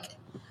also,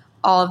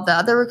 all of the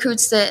other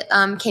recruits that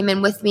came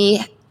in with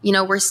me,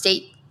 were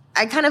state.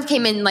 I kind of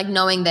came in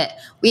knowing that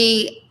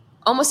we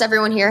almost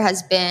everyone here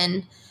has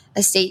been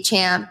a state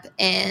champ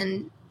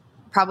and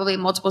probably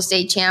multiple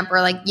state champ,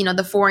 or like,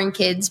 the foreign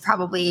kids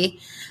probably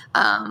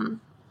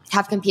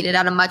have competed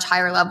at a much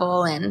higher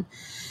level and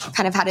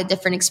kind of had a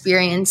different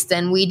experience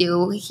than we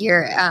do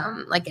here,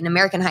 like in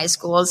American high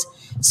schools.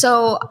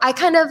 So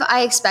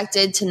I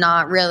expected to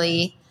not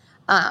really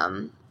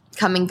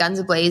come in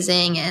guns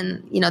blazing,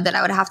 and, that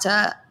I would have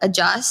to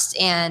adjust.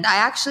 And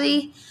I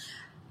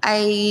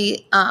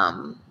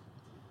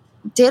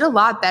did a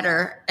lot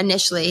better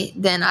initially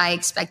than I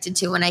expected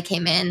to when I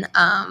came in.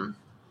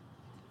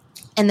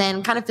 And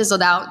then kind of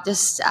fizzled out,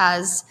 just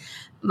as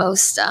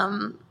most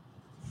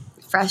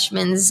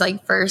freshmen's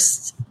like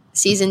first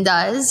season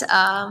does.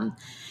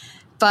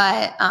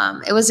 But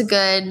it was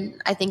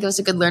I think it was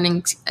a good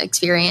learning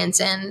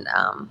experience. And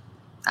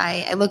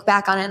I look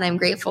back on it and I'm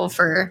grateful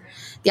for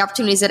the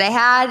opportunities that I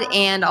had,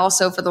 and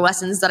also for the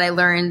lessons that I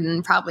learned,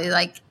 and probably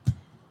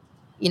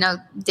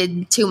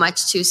did too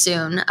much too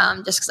soon,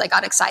 just because I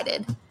got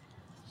excited.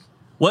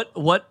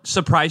 What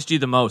surprised you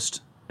the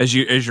most as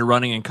you're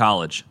running in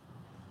college?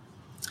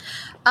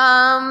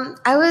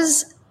 I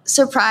was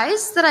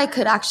surprised that I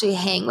could actually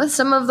hang with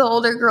some of the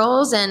older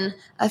girls, and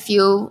a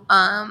few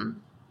I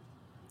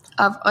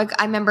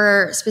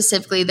remember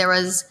specifically there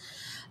was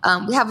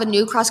we have a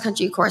new cross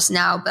country course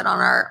now, but on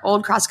our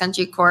old cross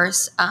country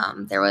course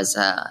there was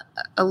a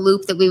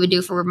loop that we would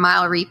do for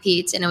mile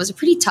repeats, and it was a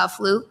pretty tough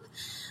loop.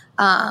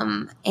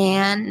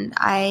 And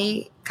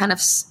I kind of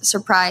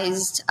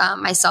surprised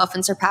myself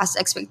and surpassed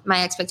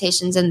my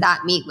expectations in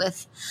that meet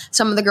with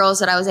some of the girls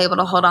that I was able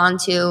to hold on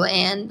to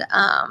and,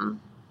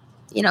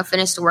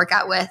 finish the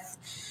workout with.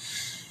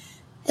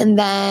 And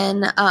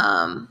then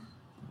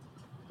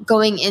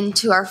going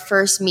into our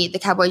first meet, the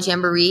Cowboy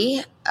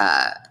Jamboree,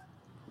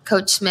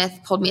 Coach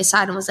Smith pulled me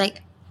aside and was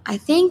like, I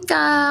think,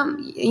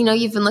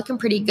 you've been looking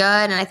pretty good,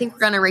 and I think we're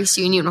going to race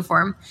you in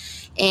uniform.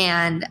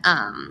 And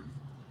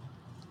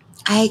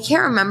I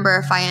can't remember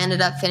if I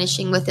ended up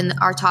finishing within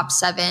our top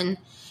 7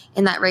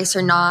 in that race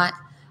or not.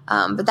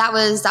 But that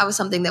was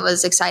something that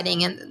was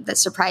exciting and that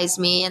surprised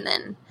me. And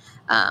then,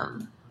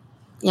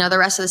 the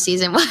rest of the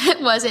season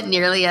wasn't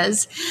nearly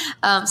as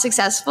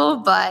successful,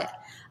 but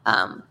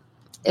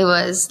it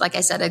was, like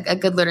I said, a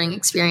good learning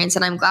experience.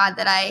 And I'm glad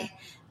that I,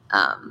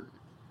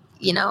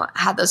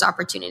 had those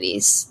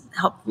opportunities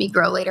help me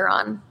grow later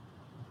on.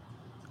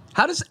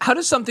 How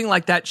does something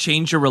like that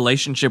change your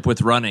relationship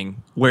with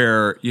running,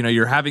 where,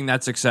 you're having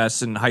that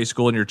success in high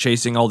school and you're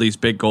chasing all these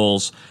big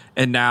goals,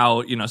 and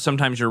now,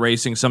 sometimes you're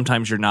racing,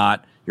 sometimes you're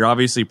not. You're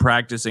obviously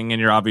practicing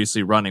and you're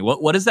obviously running.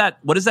 What is that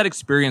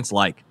experience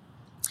like?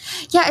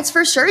 Yeah, it's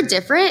for sure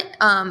different.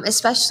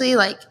 Especially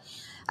like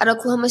at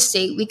Oklahoma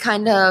State, we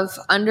kind of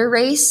under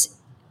race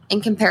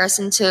in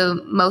comparison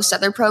to most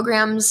other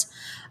programs.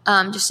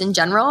 Just in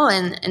general,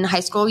 and in high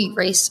school, you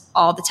race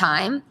all the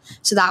time.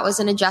 So that was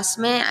an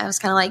adjustment. I was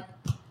kind of like,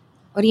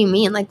 what do you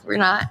mean? Like, we're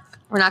not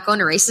going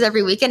to races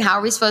every weekend. How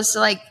are we supposed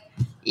to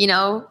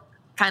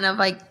kind of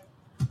like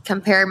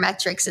compare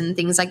metrics and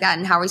things like that?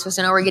 And how are we supposed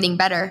to know we're getting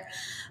better?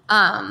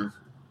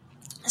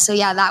 So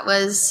yeah, that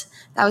was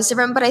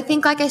different. But I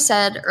think, like I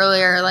said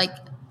earlier, like,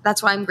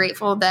 that's why I'm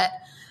grateful that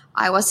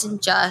I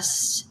wasn't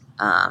just,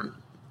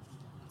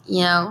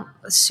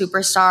 a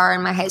superstar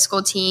in my high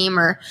school team,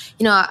 or,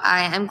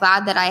 I'm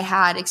glad that I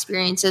had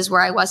experiences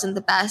where I wasn't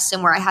the best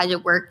and where I had to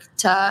work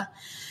to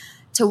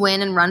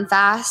win and run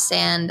fast.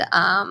 And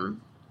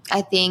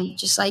I think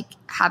just like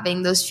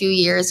having those few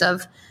years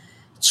of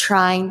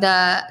trying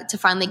to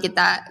finally get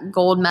that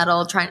gold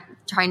medal,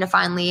 trying to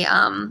finally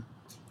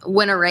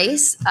win a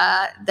race,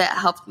 that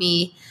helped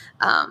me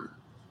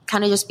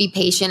kind of just be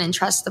patient and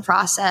trust the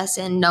process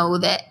and know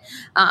that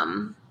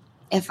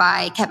if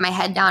I kept my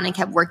head down and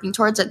kept working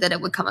towards it, that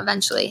it would come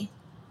eventually.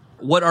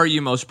 What are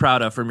you most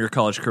proud of from your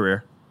college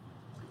career?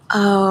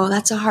 Oh,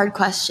 that's a hard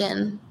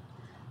question.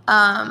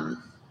 I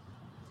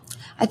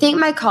think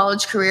my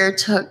college career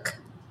took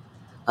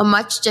a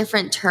much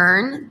different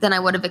turn than I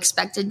would have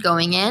expected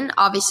going in.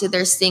 Obviously,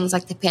 there's things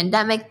like the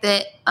pandemic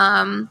that,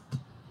 no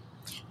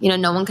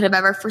one could have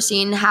ever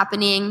foreseen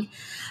happening.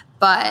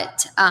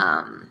 But,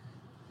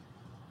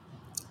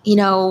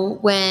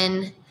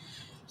 when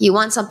you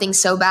want something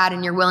so bad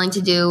and you're willing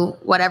to do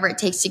whatever it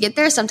takes to get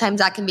there, sometimes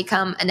that can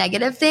become a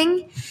negative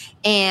thing.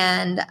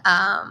 And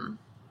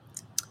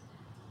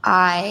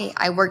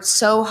I worked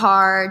so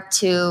hard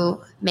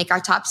to make our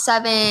top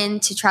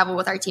 7, to travel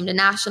with our team to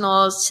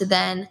nationals, to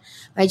then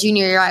my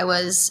junior year, I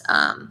was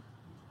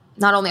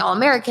not only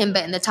All-American,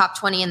 but in the top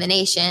 20 in the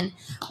nation,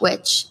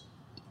 which,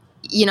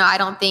 I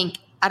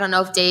don't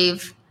know if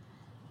Dave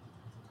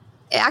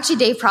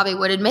probably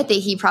would admit that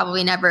he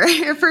probably never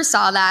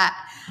foresaw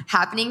that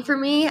happening for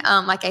me.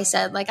 Like I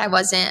said, like I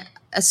wasn't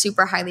a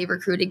super highly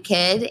recruited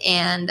kid,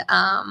 and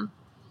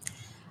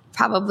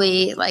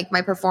probably like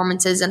my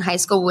performances in high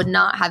school would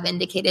not have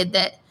indicated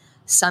that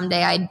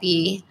someday I'd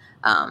be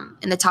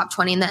in the top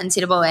 20 in the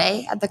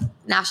NCAA at the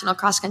national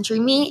cross country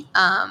meet.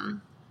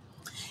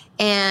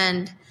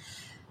 And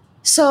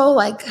so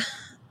like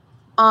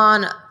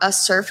on a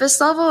surface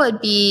level,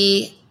 it'd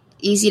be,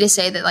 easy to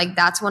say that like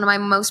that's one of my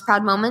most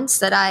proud moments,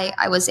 that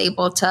I was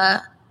able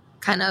to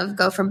kind of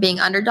go from being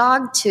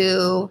underdog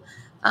to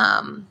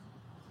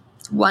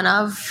one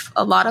of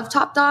a lot of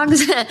top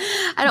dogs.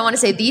 I don't want to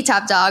say the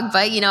top dog,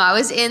 but I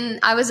was in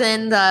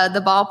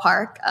the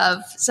ballpark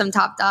of some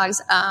top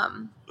dogs.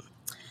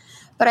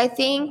 But I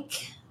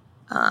think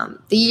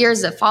the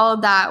years that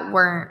followed that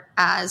weren't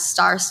as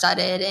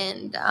star-studded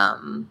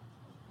and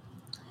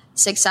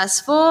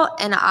successful.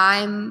 And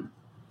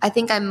I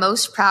think I'm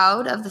most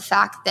proud of the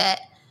fact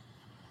that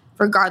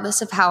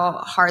regardless of how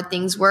hard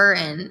things were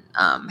and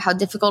how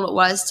difficult it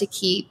was to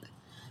keep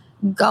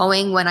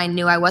going when I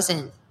knew I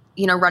wasn't,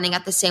 running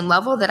at the same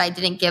level, that I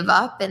didn't give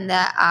up, and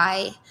that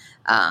I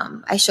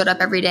showed up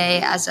every day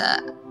as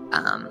a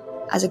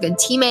good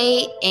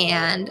teammate,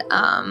 and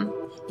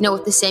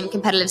with the same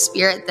competitive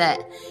spirit that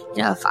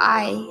if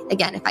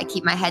I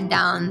keep my head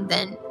down,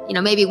 then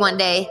maybe one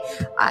day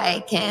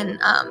I can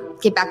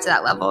get back to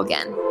that level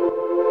again.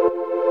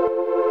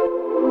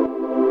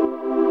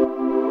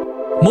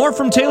 More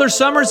from Taylor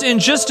Summers in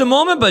just a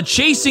moment, but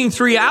Chasing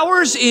 3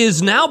 Hours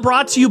is now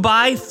brought to you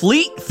by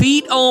Fleet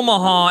Feet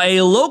Omaha,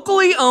 a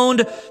locally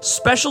owned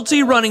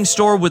specialty running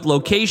store with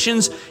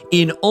locations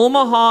in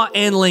Omaha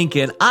and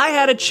Lincoln. I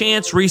had a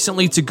chance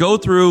recently to go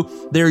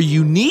through their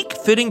unique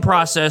fitting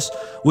process,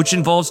 which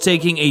involves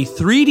taking a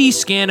 3D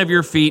scan of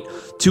your feet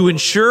to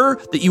ensure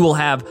that you will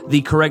have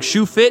the correct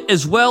shoe fit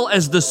as well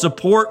as the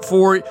support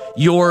for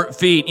your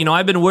feet.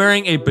 I've been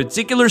wearing a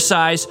particular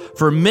size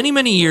for many,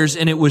 many years,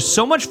 and it was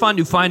so much fun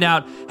to find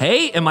out,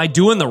 hey, am I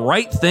doing the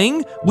right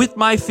thing with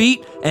my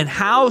feet, and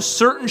how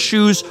certain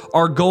shoes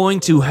are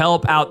going to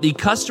help out. The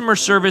customer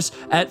service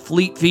at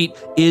Fleet Feet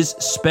is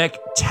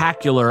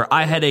spectacular.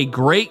 I had a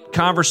great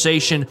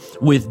conversation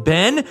with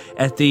Ben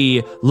at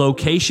the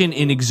location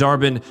in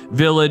Exarban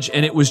Village,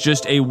 and it was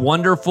just a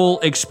wonderful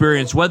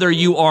experience. Whether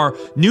you are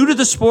new to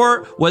the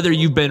sport, whether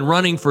you've been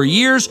running for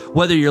years,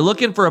 whether you're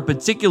looking for a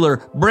particular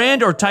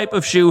brand or type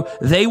of shoe,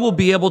 they will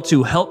be able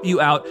to help you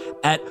out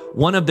at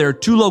one of their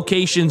 2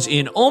 locations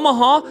in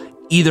Omaha,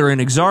 either in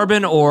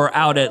Exarban or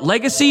out at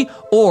Legacy,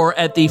 or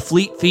at the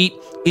Fleet Feet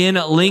in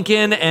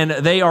Lincoln. And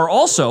they are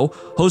also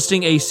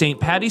hosting a St.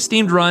 Paddy's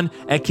themed run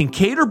at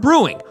Kincaider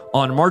Brewing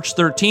on March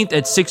 13th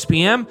at 6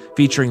 p.m.,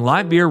 featuring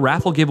live beer,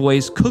 raffle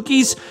giveaways,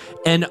 cookies,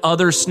 and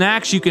other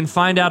snacks. You can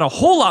find out a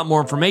whole lot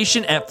more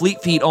information at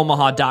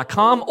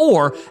fleetfeetomaha.com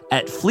or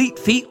at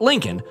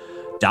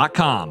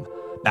fleetfeetlincoln.com.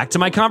 Back to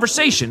my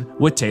conversation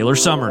with Taylor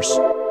Summers.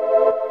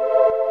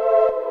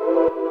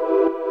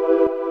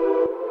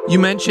 You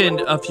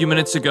mentioned a few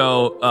minutes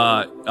ago,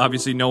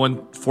 obviously no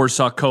one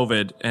foresaw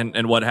COVID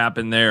and what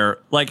happened there.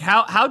 Like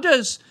how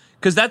does,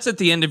 because that's at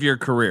the end of your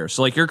career.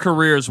 So like your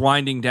career is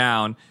winding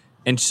down,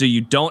 and so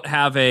you don't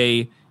have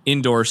a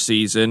indoor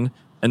season,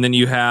 and then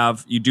you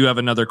do have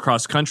another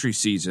cross country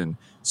season.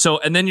 So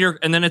and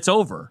then it's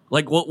over.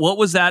 Like what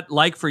was that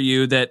like for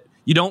you, that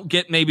you don't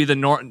get maybe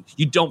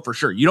you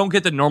don't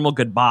get the normal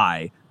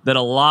goodbye that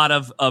a lot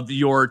of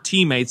your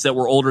teammates that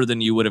were older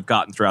than you would have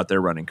gotten throughout their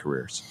running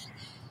careers?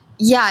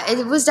 Yeah,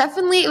 it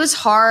was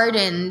hard,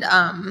 and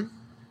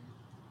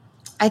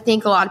I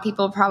think a lot of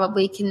people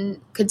probably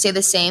could say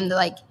the same, that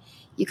like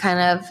you kind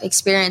of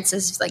experience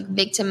this like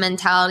victim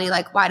mentality,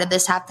 like why did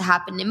this have to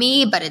happen to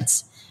me? But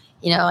it's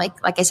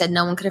like I said,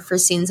 no one could have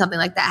foreseen something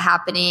like that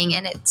happening,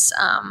 and it's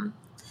I'm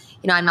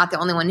not the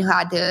only one who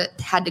had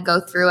to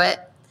go through it.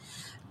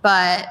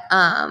 But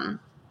it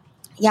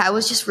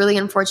was just really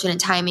unfortunate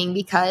timing,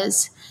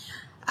 because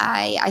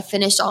I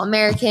finished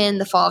All-American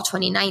the fall of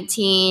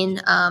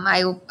 2019.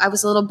 I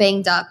was a little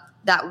banged up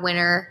that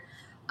winter.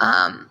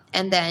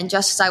 And then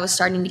just as I was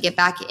starting to get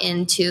back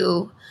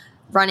into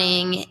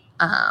running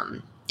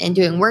and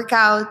doing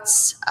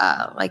workouts,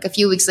 like a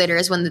few weeks later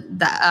is when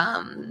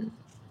the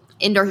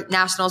indoor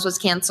nationals was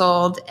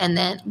canceled. And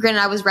then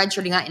granted, I was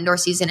redshirting that indoor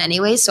season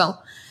anyway. So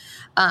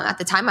at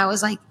the time I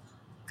was like,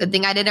 good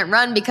thing I didn't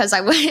run, because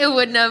it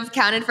wouldn't have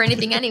counted for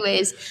anything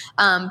anyways.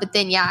 But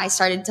then, I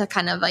started to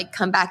kind of like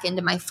come back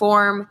into my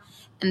form.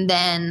 And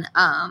then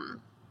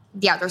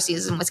the outdoor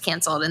season was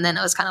canceled. And then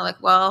it was kind of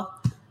like, well,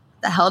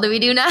 the hell do we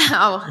do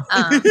now?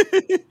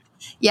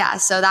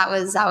 So that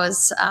was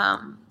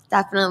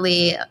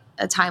definitely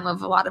a time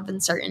of a lot of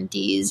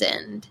uncertainties.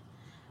 And,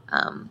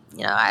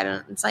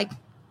 it's like,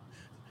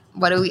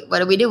 what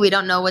do we do? We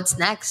don't know what's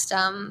next.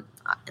 And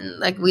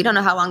like, we don't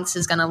know how long this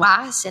is going to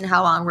last, and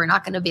how long we're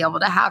not going to be able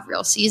to have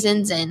real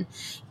seasons and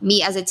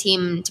meet as a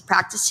team to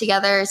practice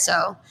together.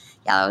 So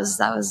that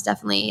was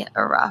definitely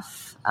a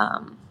rough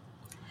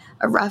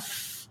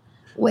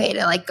way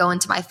to like go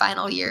into my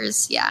final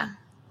years. Yeah.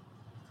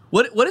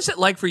 What is it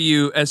like for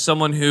you, as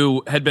someone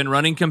who had been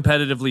running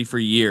competitively for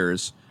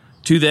years,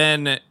 to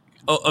then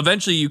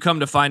eventually you come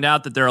to find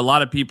out that there are a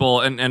lot of people,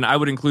 and I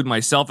would include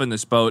myself in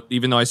this boat,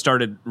 even though I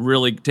started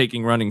really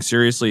taking running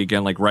seriously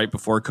again, like right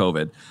before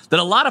COVID, that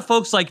a lot of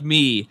folks like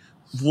me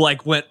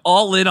like went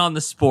all in on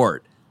the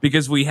sport,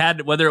 because we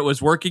had, whether it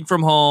was working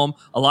from home,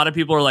 a lot of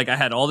people are like, I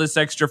had all this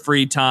extra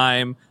free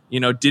time,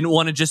 didn't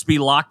want to just be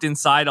locked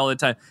inside all the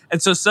time.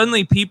 And so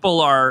suddenly people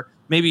are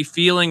maybe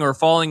feeling or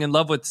falling in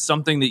love with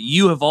something that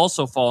you have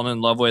also fallen in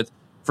love with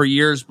for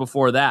years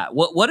before that.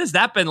 What has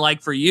that been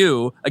like for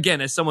you, again,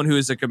 as someone who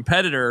is a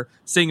competitor,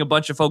 seeing a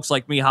bunch of folks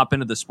like me hop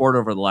into the sport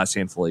over the last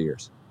handful of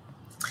years?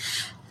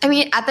 I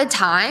mean, at the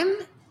time,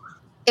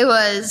 it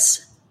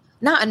was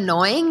not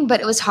annoying, but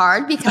it was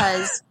hard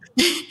because,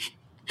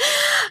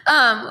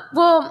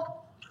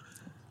 well,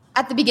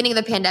 at the beginning of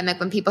the pandemic,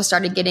 when people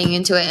started getting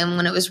into it and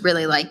when it was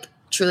really like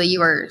truly you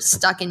were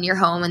stuck in your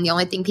home and the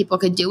only thing people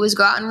could do was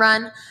go out and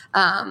run,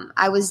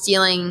 I was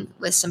dealing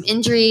with some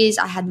injuries.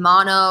 I had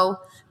mono,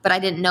 but I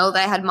didn't know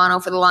that I had mono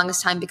for the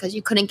longest time because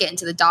you couldn't get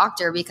into the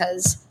doctor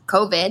because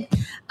COVID.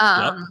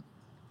 Yep.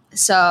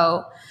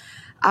 So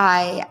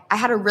I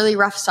had a really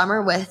rough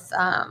summer with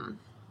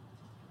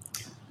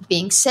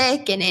being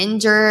sick and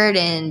injured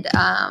and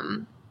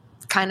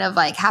kind of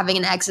like having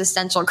an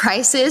existential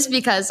crisis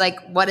because like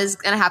what is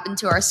going to happen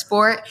to our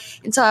sport?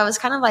 And so I was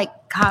kind of like,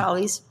 God, all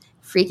these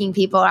freaking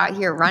people out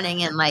here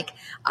running and like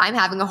I'm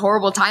having a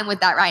horrible time with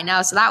that right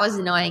now. So that was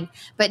annoying.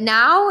 But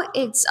now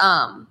it's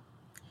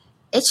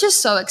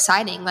just so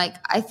exciting. Like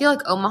I feel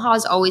like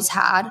Omaha's always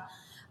had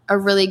a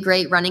really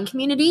great running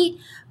community,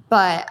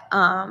 but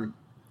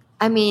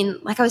I mean,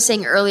 like I was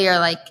saying earlier,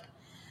 like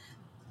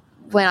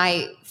when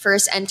I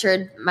first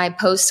entered my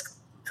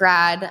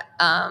post-grad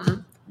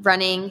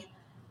running,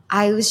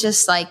 I was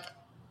just like,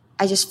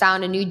 I just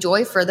found a new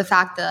joy for the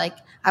fact that like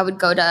I would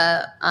go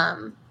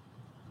to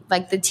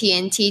like the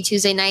TNT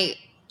Tuesday night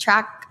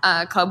track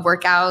club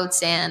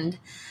workouts and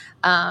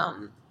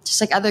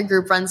just like other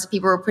group runs that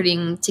people were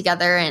putting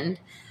together. And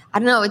I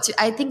don't know,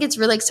 I think it's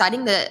really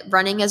exciting that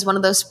running is one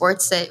of those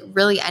sports that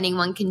really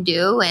anyone can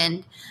do.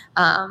 And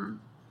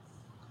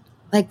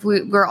like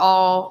we're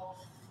all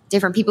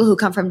different people who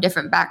come from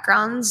different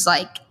backgrounds,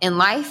 like in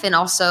life and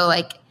also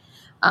like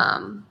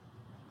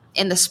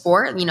in the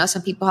sport. You know,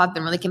 some people have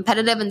been really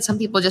competitive and some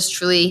people just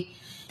truly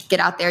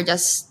get out there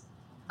just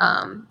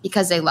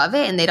because they love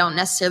it and they don't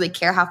necessarily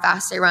care how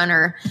fast they run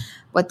or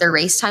what their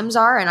race times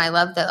are. And I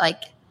love that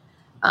like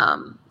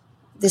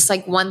this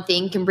like one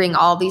thing can bring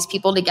all these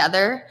people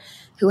together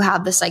who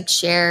have this like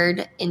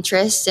shared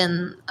interest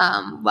and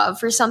love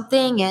for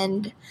something.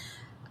 And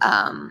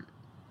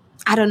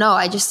I don't know.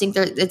 I just think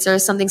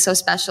there's something so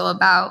special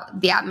about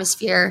the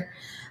atmosphere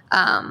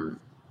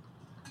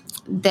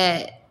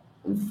that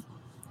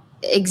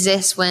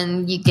exists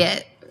when you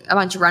get a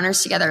bunch of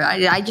runners together.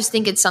 I just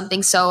think it's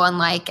something so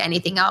unlike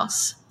anything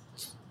else.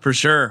 For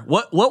sure.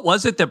 What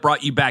was it that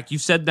brought you back?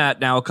 You've said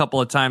that now a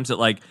couple of times that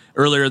like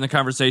earlier in the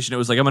conversation, it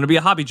was like, I'm going to be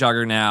a hobby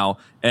jogger now.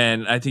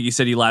 And I think you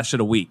said you lasted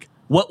a week.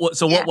 What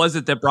was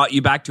it that brought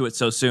you back to it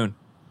so soon?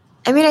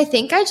 I mean, I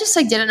think I just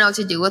like didn't know what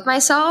to do with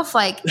myself.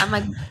 Like, I'm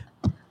like,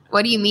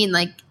 what do you mean?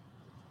 Like,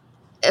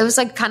 it was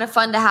like kind of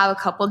fun to have a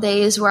couple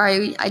days where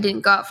I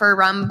didn't go out for a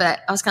run,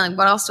 but I was kind of like,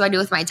 what else do I do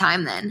with my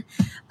time then?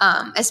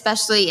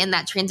 Especially in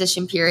that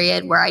transition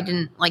period where I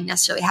didn't like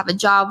necessarily have a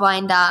job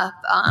lined up.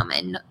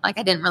 And like,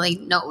 I didn't really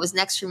know what was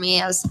next for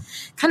me. I was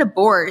kind of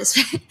bored.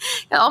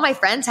 All my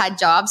friends had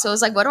jobs. So it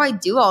was like, what do I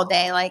do all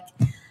day? Like,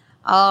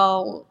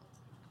 I'll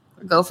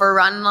go for a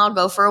run and I'll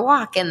go for a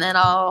walk and then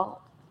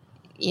I'll,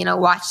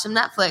 watch some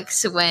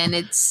Netflix when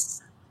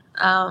it's,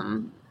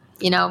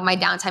 my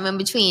downtime in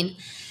between.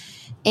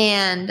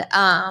 And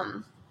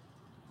I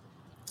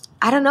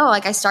don't know,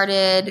 like I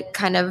started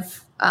kind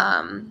of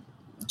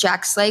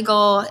Jack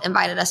Slagle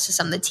invited us to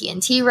some of the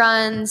TNT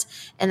runs.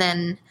 And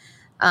then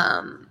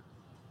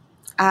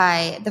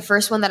the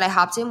first one that I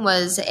hopped in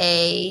was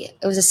it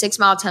was a 6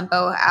 mile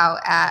tempo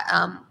out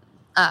at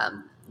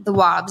the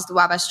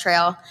Wabash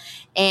Trail.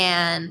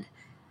 And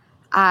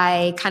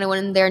I kind of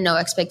went in there, no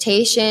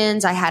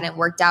expectations. I hadn't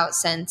worked out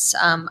since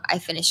I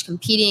finished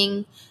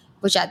competing,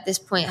 which at this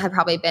point had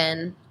probably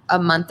been a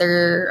month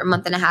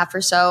and a half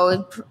or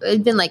so.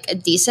 It'd been like a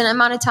decent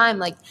amount of time,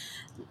 like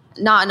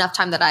not enough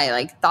time that I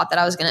like thought that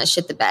I was going to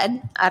shit the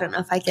bed. I don't know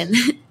if I can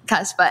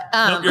cuss, but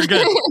no, you're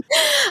good.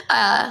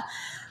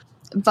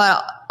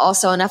 But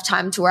also enough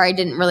time to where I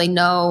didn't really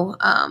know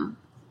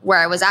where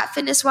I was at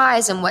fitness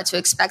wise and what to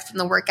expect from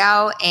the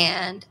workout.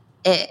 And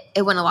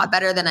it went a lot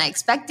better than I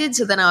expected.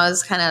 So then I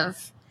was kind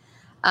of,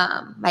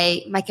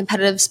 my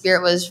competitive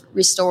spirit was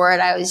restored.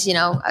 I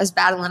was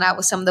battling out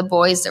with some of the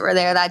boys that were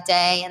there that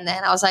day. And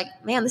then I was like,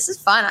 man, this is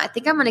fun. I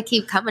think I'm going to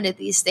keep coming to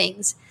these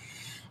things.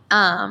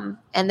 And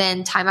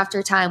then time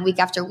after time, week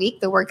after week,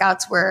 the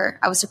workouts where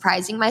I was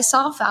surprising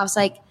myself. I was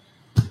like,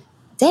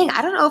 dang,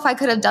 I don't know if I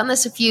could have done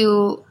this a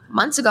few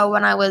months ago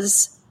when I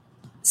was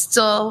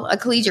still a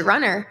collegiate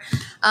runner.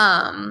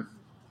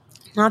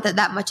 Not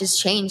that much has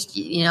changed,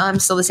 I'm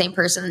still the same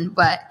person,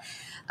 but,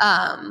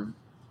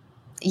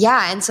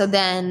 yeah. And so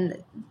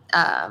then,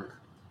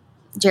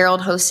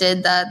 Gerald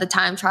hosted the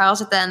time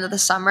trials at the end of the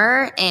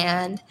summer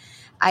and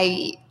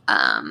I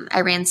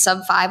ran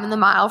sub 5 in the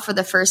mile for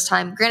the first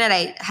time. Granted,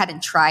 I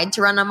hadn't tried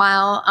to run a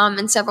mile,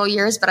 in several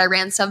years, but I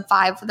ran sub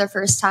 5 for the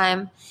first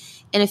time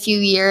in a few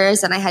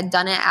years. And I had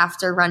done it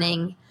after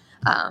running,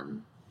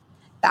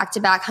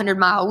 back-to-back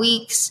 100-mile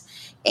weeks.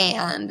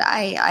 and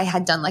I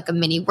had done like a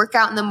mini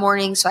workout in the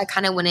morning. So I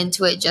kind of went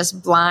into it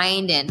just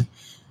blind and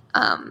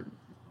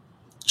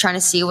trying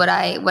to see what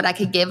I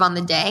could give on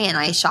the day. And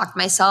I shocked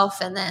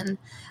myself. And then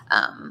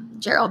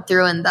Gerald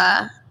threw in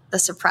the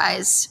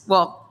surprise.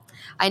 Well,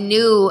 I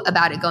knew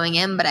about it going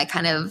in, but I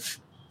kind of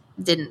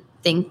didn't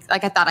think,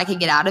 like I thought I could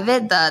get out of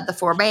it, the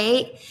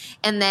 4x8.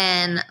 And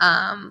then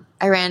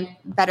I ran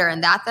better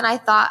in that than I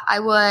thought I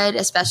would,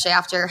 especially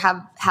after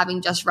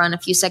having just run a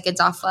few seconds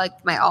off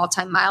like my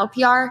all-time mile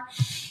PR.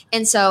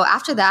 And so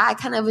after that, I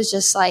kind of was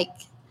just like,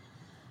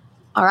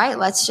 all right,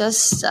 let's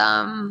just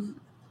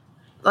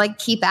like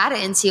keep at it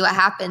and see what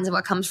happens and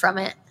what comes from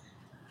it.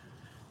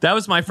 That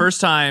was my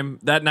first time.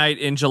 That night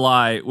in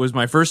July was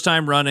my first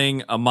time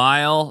running a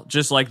mile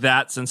just like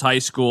that since high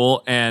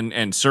school,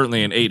 and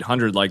certainly an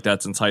 800 like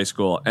that since high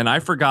school. And I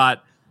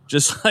forgot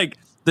just like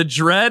the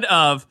dread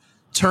of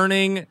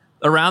turning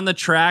around the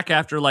track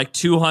after like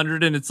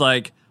 200, and it's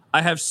like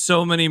I have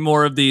so many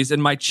more of these,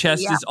 and my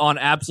chest is on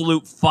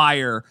absolute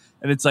fire.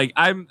 And it's like,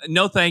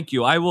 no, thank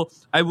you. I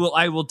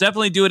will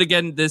definitely do it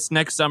again this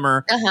next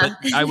summer.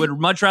 But I would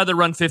much rather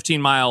run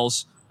 15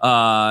 miles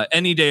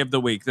any day of the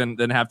week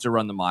than have to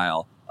run the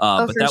mile.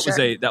 But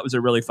that was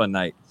a really fun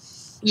night.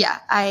 Yeah,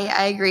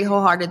 I agree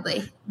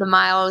wholeheartedly. The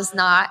mile is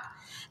not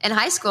in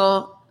high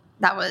school.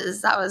 That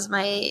was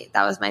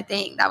my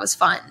thing. That was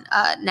fun.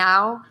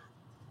 Now,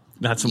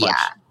 not so much.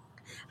 Yeah,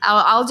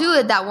 I'll do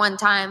it that one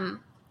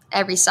time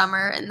every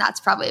summer, and that's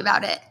probably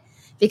about it.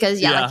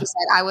 Because like you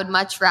said, I would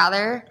much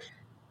rather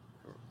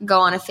go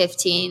on a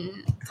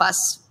 15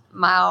 plus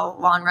mile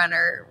long run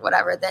or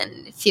whatever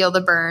than feel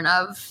the burn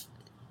of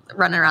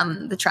running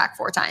around the track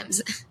 4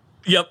 times.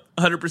 Yep,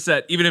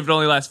 100%, even if it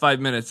only lasts 5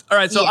 minutes. All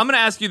right, so I'm going to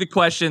ask you the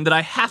question that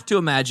I have to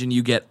imagine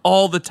you get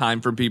all the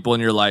time from people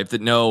in your life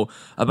that know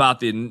about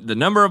the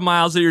number of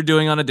miles that you're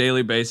doing on a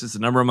daily basis, the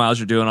number of miles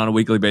you're doing on a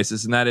weekly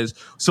basis, and that is,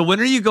 so when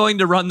are you going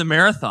to run the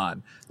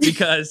marathon?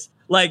 Because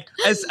like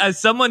as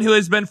someone who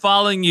has been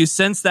following you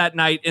since that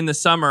night in the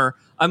summer,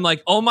 I'm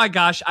like, oh my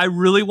gosh, I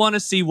really want to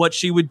see what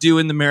she would do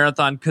in the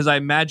marathon because I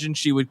imagine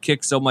she would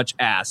kick so much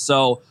ass.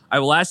 So I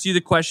will ask you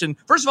the question.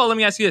 First of all, let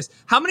me ask you this.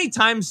 How many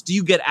times do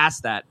you get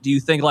asked that? Do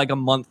you think like a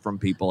month from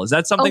people? Is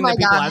that something that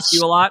people ask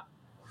you a lot?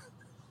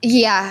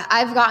 Yeah,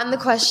 I've gotten the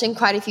question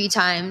quite a few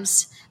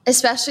times,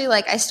 especially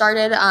like I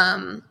started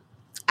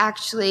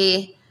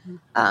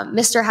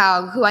Mr.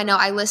 Haug, who I know,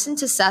 I listened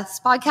to Seth's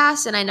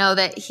podcast, and I know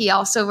that he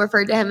also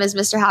referred to him as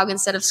Mr. Haug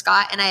instead of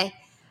Scott. And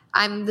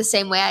I'm the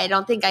same way. I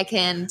don't think I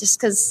can, just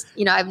because,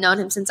 I've known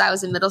him since I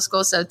was in middle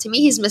school. So to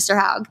me, he's Mr.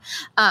 Haug.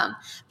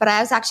 But I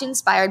was actually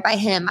inspired by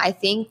him. I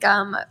think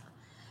a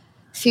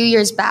few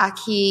years back,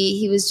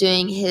 he was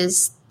doing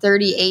his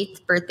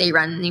 38th birthday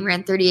run, and he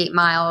ran 38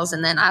 miles.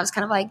 And then I was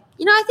kind of like,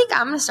 I think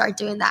I'm going to start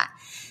doing that.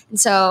 And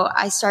so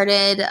I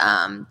started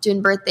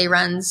doing birthday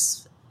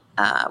runs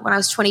when I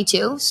was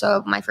 22.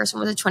 So my first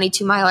one was a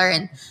 22 miler,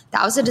 and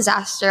that was a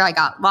disaster. I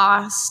got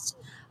lost.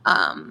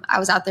 I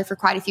was out there for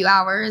quite a few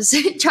hours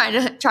trying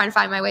to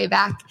find my way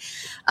back.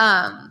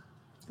 But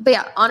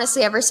yeah,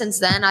 honestly, ever since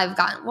then I've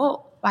gotten,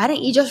 well, why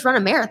don't you just run a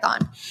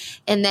marathon?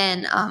 And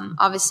then,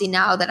 obviously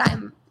now that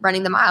I'm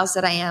running the miles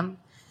that I am,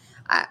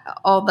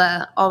 all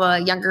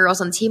the younger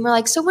girls on the team are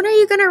like, so when are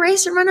you going to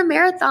race and run a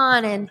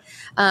marathon? And,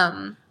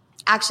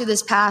 actually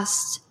this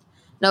past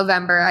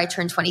November, I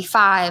turned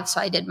 25.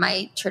 So I did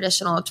my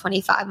traditional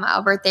 25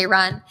 mile birthday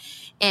run,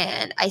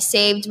 and I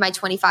saved my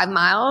 25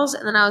 miles.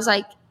 And then I was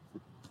like,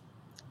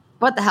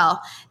 what the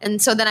hell?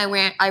 And so then I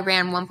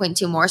ran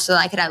 1.2 more so that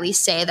I could at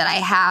least say that I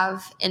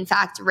have, in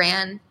fact,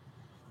 ran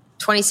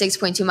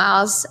 26.2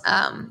 miles.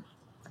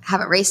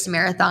 Haven't raced a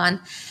marathon.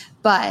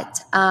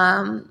 But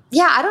I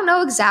don't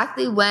know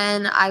exactly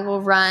when I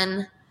will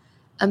run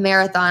a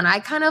marathon. I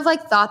kind of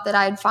like thought that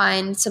I'd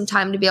find some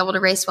time to be able to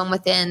race one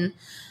within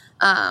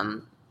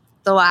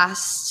the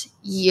last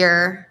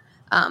year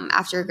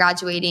after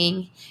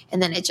graduating. And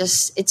then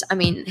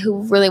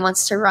who really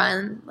wants to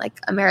run like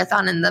a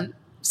marathon in the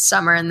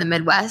summer in the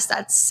Midwest?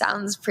 That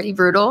sounds pretty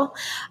brutal.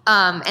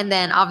 And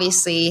then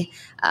obviously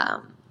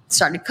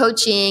started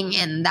coaching,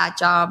 and that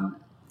job,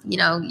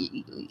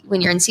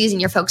 when you're in season,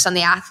 you're focused on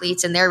the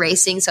athletes and they're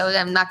racing. So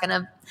I'm not going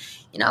to,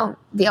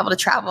 be able to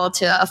travel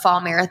to a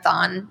fall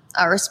marathon,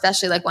 or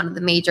especially like one of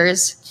the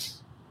majors.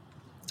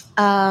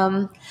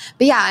 But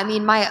yeah,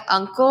 my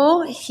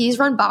uncle, he's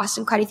run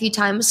Boston quite a few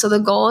times. So the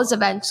goal is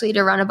eventually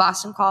to run a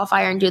Boston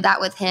qualifier and do that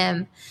with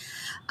him.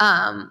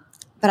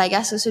 But I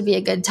guess this would be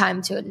a good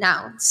time to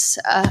announce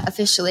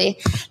officially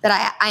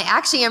that I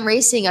actually am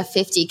racing a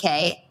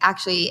 50K,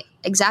 actually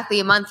exactly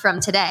a month from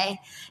today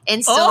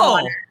in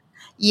Stillwater. Oh,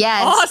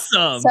 yes.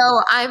 awesome.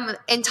 So I'm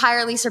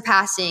entirely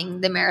surpassing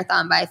the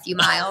marathon by a few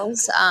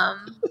miles.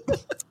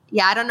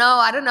 Yeah, I don't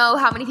know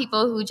how many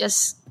people who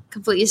just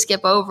completely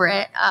skip over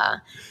it.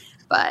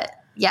 But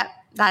yeah,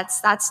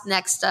 that's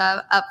next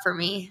up for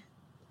me.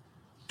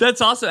 That's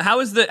awesome.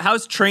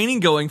 How's training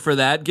going for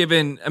that?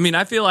 Given,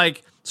 I feel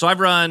like, so I've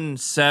run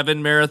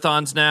 7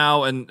 marathons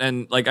now,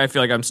 and like I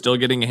feel like I'm still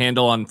getting a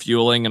handle on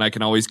fueling, and I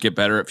can always get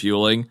better at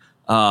fueling.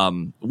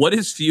 What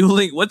is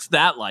fueling? What's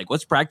that like?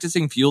 What's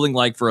practicing fueling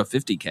like for a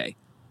 50K?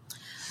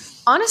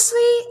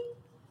 Honestly,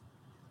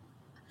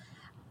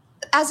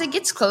 as it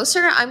gets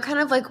closer, I'm kind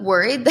of like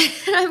worried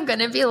that I'm going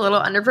to be a little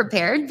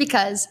underprepared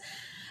because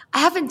I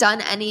haven't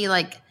done any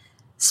like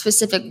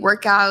specific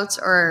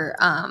workouts or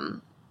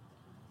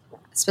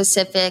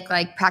specific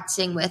like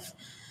practicing with.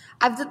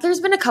 There's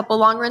been a couple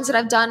long runs that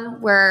I've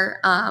done where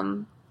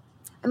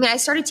I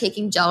started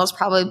taking gels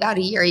probably about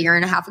a year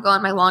and a half ago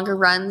on my longer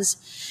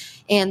runs.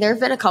 And there have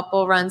been a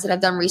couple runs that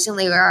I've done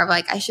recently where I'm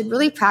like, I should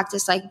really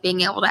practice like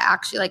being able to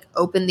actually like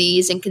open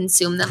these and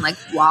consume them like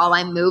while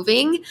I'm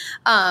moving,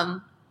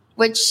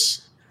 which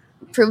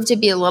proved to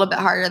be a little bit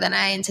harder than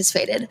I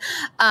anticipated.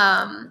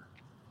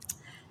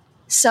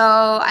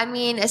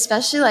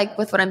 Especially like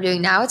with what I'm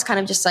doing now, it's kind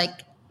of just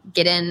like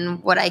get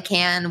in what I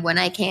can when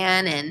I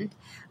can. And,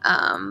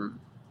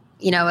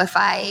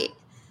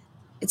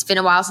 it's been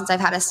a while since I've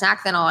had a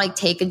snack, then I'll like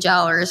take a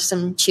gel or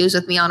some chews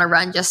with me on a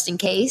run just in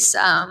case.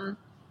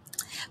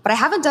 But I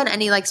haven't done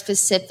any like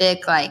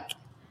specific, like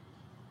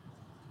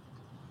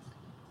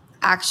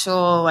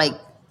actual like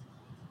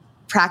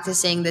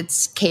practicing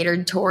that's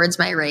catered towards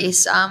my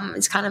race.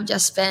 It's kind of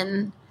just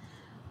been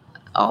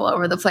all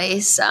over the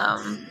place.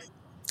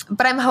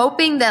 But I'm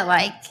hoping that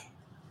like,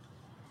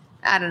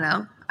 I don't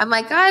know. I'm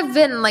like, I've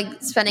been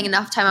like spending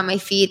enough time on my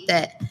feet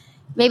that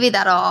maybe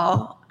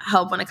that'll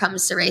help when it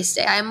comes to race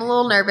day. I'm a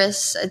little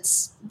nervous.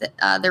 It's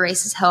the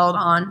race is held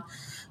on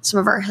some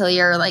of our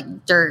hillier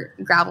like dirt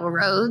gravel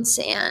roads,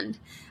 and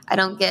I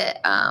don't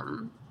get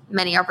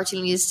many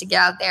opportunities to get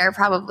out there.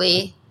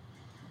 Probably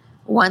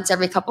once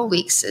every couple of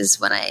weeks is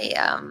when I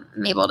am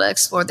able to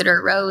explore the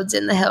dirt roads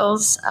in the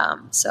hills.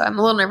 So I'm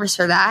a little nervous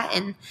for that,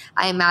 and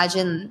I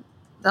imagine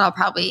that I'll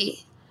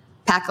probably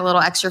pack a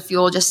little extra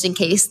fuel just in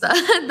case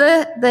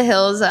the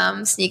hills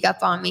sneak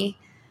up on me.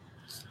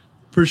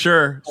 For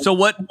sure. So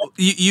what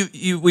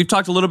we've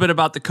talked a little bit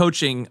about the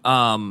coaching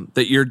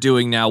that you're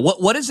doing now.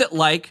 What is it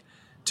like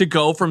to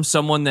go from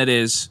someone that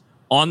is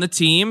on the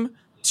team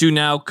to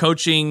now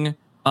coaching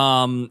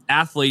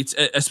athletes,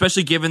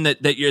 especially given that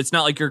it's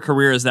not like your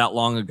career is that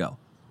long ago?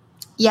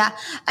 Yeah.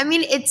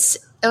 It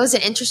was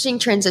an interesting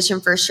transition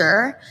for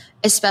sure,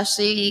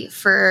 especially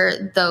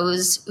for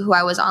those who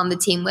I was on the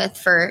team with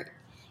for,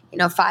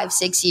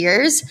 5-6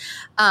 years,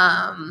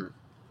 to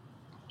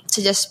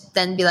just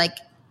then be like,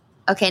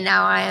 okay,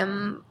 now I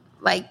am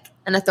like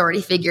an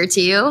authority figure to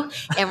you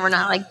and we're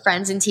not like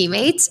friends and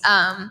teammates.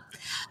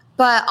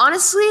 But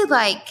honestly,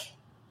 like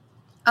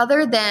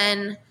other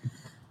than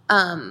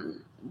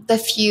the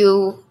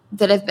few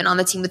that have been on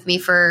the team with me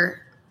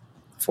for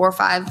 4 or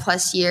 5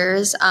 plus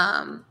years,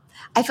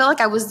 I felt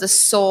like I was the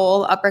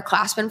sole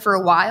upperclassman for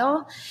a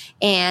while,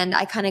 and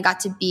I kind of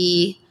got to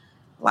be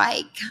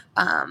like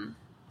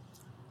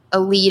a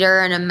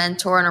leader and a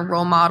mentor and a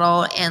role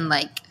model, and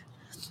like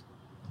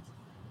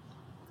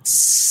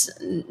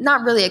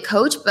not really a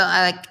coach, but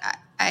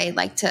I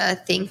like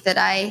to think that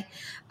I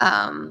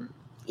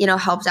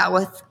helped out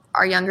with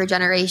our younger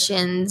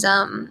generations,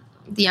 the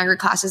younger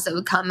classes that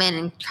would come in,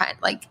 and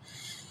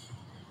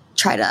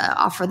try to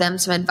offer them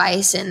some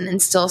advice and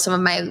instill some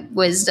of my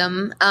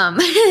wisdom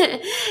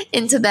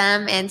into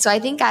them. And so I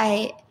think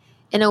I,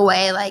 in a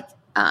way, like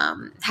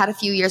had a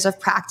few years of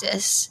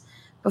practice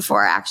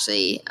before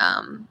actually,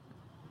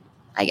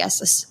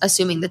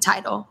 assuming the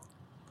title.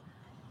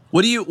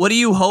 What do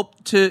you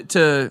hope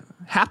to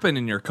happen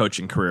in your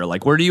coaching career?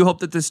 Like, where do you hope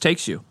that this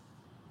takes you?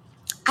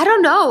 I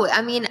don't know.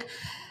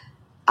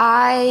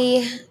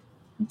 I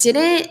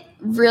didn't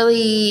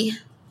really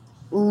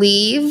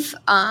leave.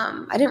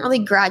 I didn't really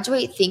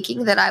graduate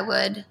thinking that I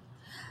would.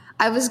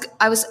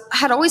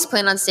 Had always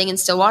planned on staying in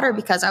Stillwater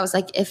because I was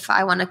like, if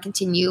I want to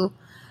continue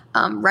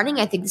running,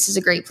 I think this is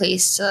a great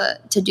place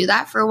to do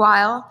that for a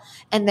while.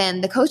 And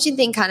then the coaching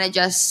thing kind of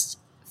just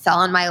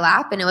fell in my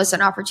lap, and it was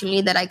an opportunity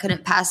that I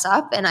couldn't pass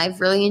up, and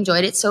I've really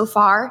enjoyed it so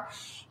far.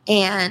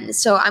 And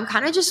so I'm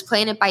kind of just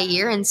playing it by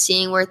ear and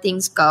seeing where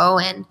things go,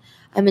 and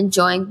I'm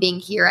enjoying being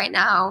here right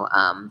now.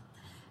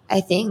 I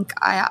think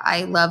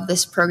I love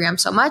this program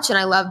so much, and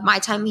I love my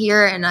time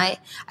here, and I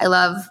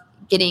love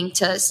getting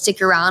to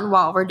stick around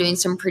while we're doing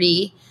some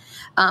pretty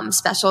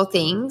special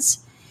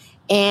things.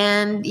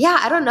 And yeah,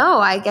 I don't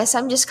know. I guess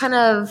I'm just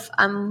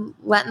I'm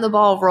letting the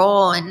ball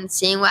roll and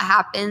seeing what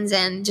happens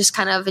and just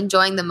kind of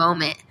enjoying the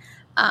moment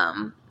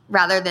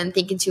rather than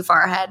thinking too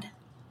far ahead.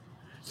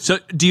 So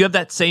do you have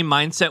that same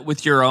mindset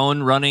with your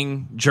own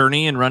running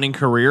journey and running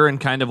career and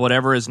kind of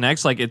whatever is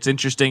next? Like, it's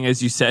interesting,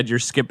 as you said, you're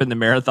skipping the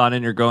marathon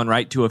and you're going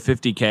right to a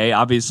 50K.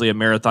 Obviously, a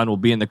marathon will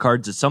be in the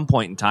cards at some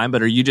point in time,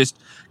 but are you just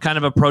kind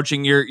of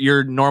approaching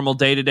your normal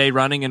day-to-day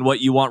running and what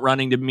you want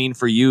running to mean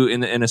for you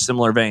in a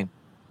similar vein?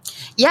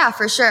 Yeah,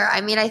 for sure.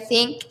 I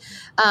think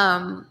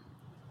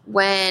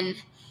when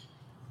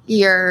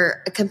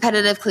you're a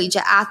competitive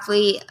collegiate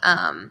athlete,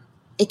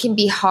 it can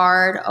be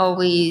hard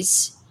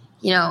always,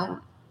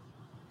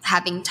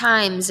 having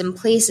times and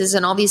places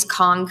and all these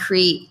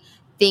concrete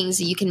things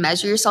that you can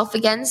measure yourself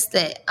against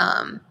that,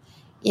 can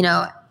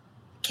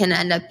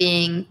end up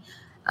being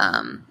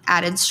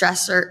added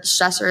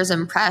stressors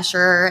and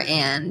pressure,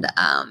 and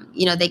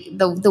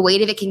the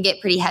weight of it can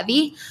get pretty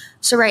heavy.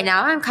 So right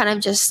now I'm kind of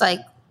just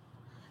like,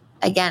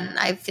 again,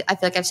 I feel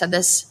like I've said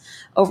this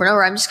over and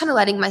over. I'm just kind of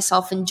letting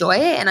myself enjoy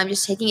it, and I'm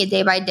just taking it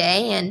day by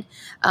day and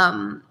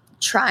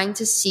trying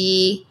to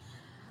see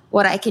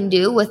what I can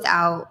do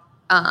without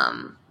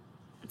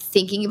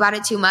thinking about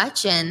it too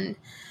much. And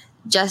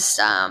just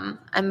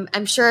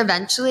I'm sure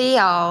eventually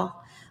I'll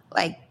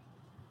like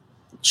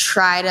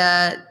try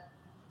to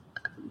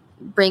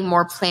bring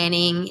more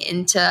planning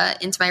into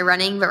my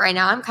running. But right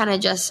now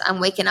I'm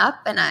waking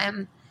up and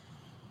I'm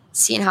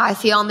seeing how I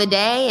feel on the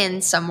day.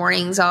 And some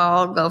mornings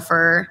I'll go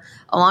for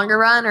a longer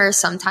run, or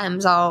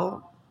sometimes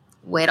I'll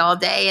wait all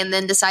day and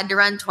then decide to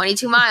run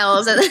 22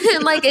 miles.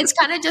 And like, it's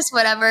kind of just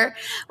whatever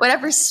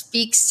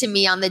speaks to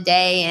me on the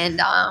day. And,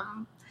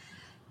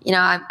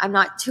 I'm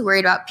not too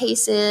worried about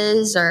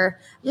paces, or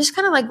just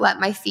kind of like let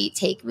my feet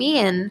take me.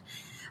 And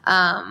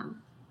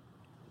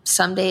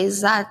some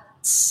days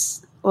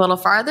that's a little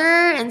farther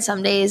and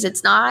some days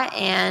it's not.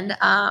 And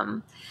I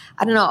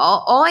don't know.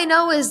 All I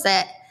know is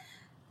that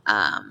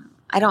I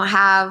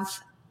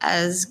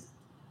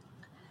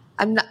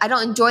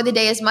don't enjoy the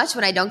day as much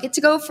when I don't get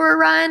to go for a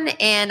run,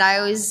 and I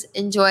always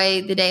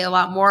enjoy the day a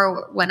lot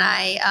more when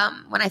I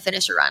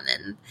finish a run.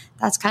 And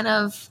that's kind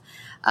of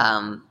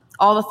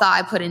all the thought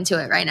I put into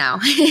it right now.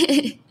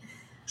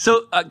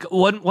 So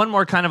one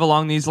more kind of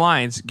along these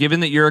lines,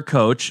 given that you're a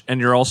coach and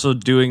you're also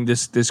doing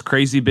this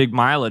crazy big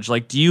mileage,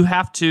 like do you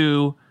have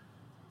to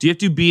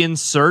be in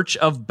search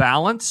of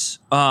balance?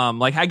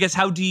 Like, I guess,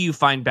 how do you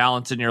find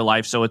balance in your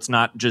life so it's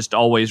not just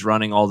always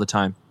running all the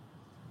time?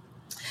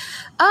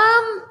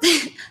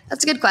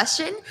 That's a good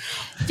question,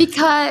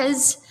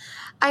 because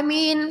I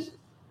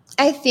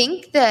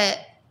think that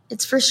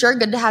it's for sure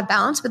good to have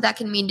balance, but that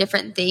can mean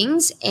different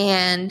things.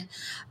 And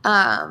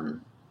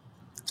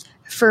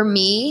for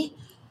me,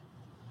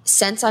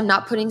 since I'm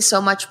not putting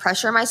so much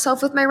pressure on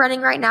myself with my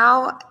running right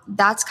now,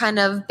 that's kind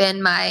of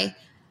been my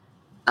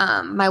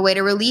way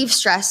to relieve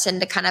stress and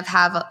to kind of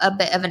have a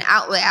bit of an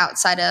outlet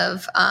outside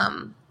of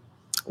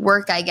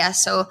work, I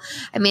guess. So,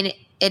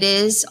 it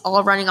is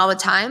all running all the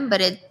time,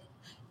 but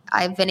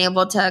I've been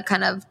able to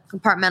kind of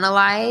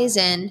compartmentalize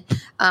and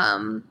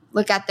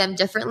look at them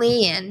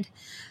differently. And,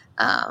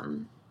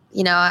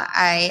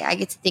 I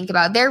get to think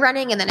about their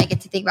running, and then I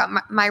get to think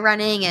about my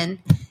running, and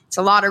it's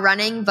a lot of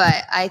running,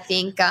 but I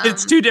think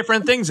it's two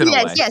different things in a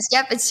way.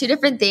 Yep. It's two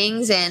different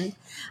things. And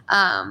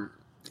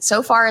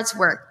so far it's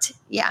worked.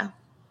 Yeah.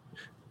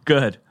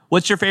 Good.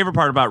 What's your favorite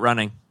part about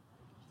running?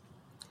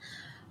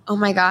 Oh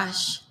my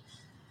gosh.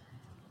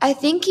 I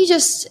think you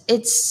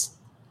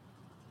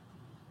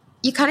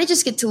kind of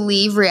just get to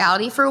leave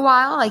reality for a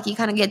while. Like, you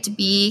kind of get to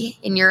be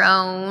in your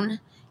own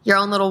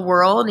little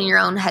world, in your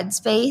own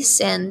headspace.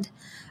 And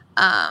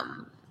I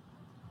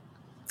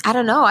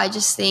don't know. I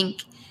just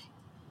think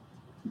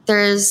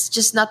there's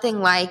just nothing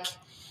like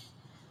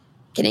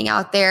getting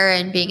out there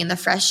and being in the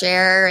fresh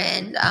air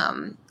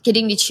and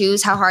getting to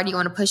choose how hard you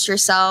want to push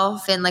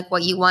yourself and like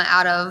what you want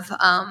out of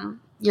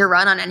your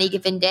run on any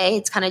given day.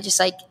 It's kind of just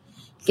like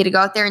you get to go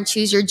out there and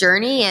choose your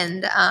journey.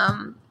 And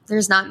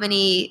there's not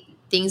many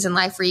things in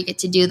life where you get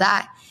to do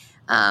that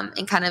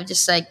and kind of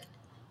just like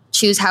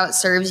choose how it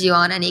serves you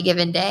on any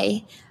given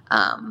day.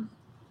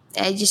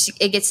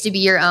 It gets to be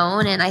your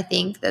own. And I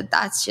think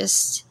that's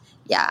just,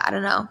 I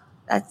don't know.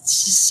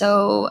 That's just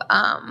so,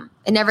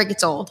 it never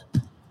gets old.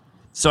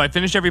 So I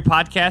finish every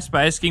podcast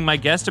by asking my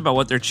guest about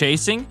what they're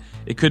chasing.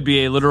 It could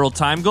be a literal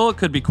time goal. It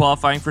could be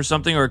qualifying for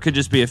something, or it could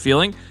just be a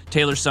feeling.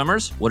 Taylor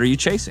Summers, what are you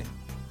chasing?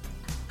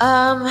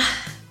 I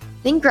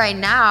think right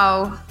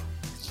now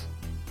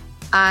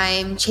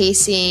I'm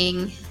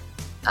chasing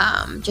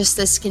just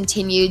this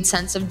continued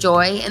sense of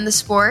joy in the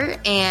sport,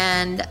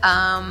 and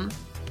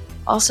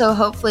also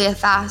hopefully a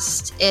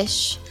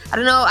fast-ish. I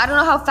don't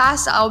know how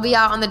fast I'll be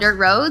out on the dirt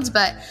roads,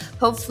 but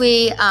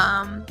hopefully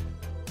a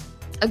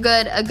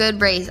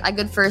good race, a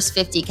good first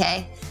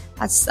 50K.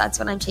 That's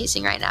what I'm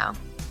chasing right now.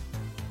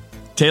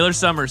 Taylor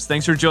Summers,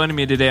 thanks for joining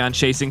me today on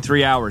Chasing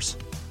 3 Hours.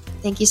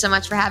 Thank you so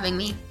much for having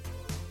me.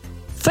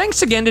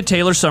 Thanks again to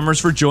Taylor Summers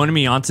for joining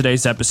me on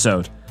today's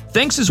episode.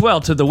 Thanks as well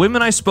to the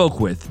women I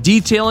spoke with,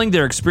 detailing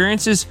their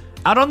experiences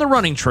out on the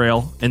running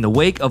trail in the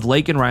wake of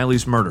Laken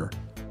Riley's murder.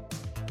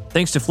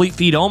 Thanks to Fleet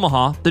Feet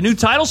Omaha, the new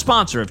title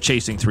sponsor of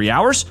Chasing 3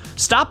 Hours.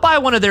 Stop by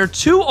one of their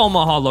 2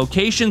 Omaha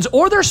locations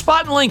or their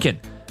spot in Lincoln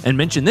and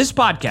mention this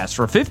podcast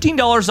for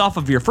 $15 off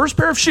of your first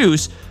pair of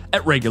shoes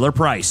at regular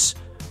price.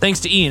 Thanks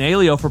to Ian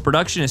Alio for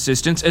production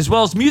assistance, as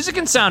well as music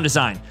and sound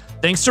design.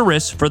 Thanks to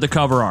Riss for the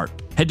cover art.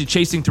 Head to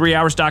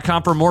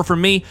chasing3hours.com for more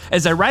from me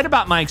as I write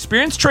about my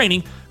experience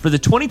training for the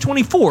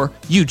 2024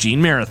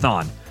 Eugene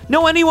Marathon.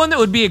 Know anyone that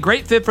would be a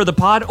great fit for the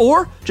pod,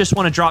 or just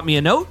want to drop me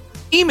a note?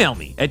 Email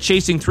me at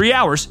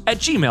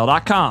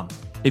chasing3hours@gmail.com.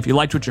 If you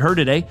liked what you heard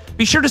today,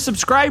 be sure to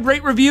subscribe,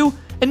 rate, review,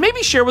 and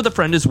maybe share with a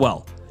friend as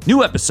well.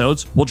 New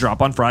episodes will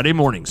drop on Friday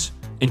mornings.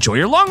 Enjoy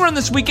your long run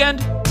this weekend.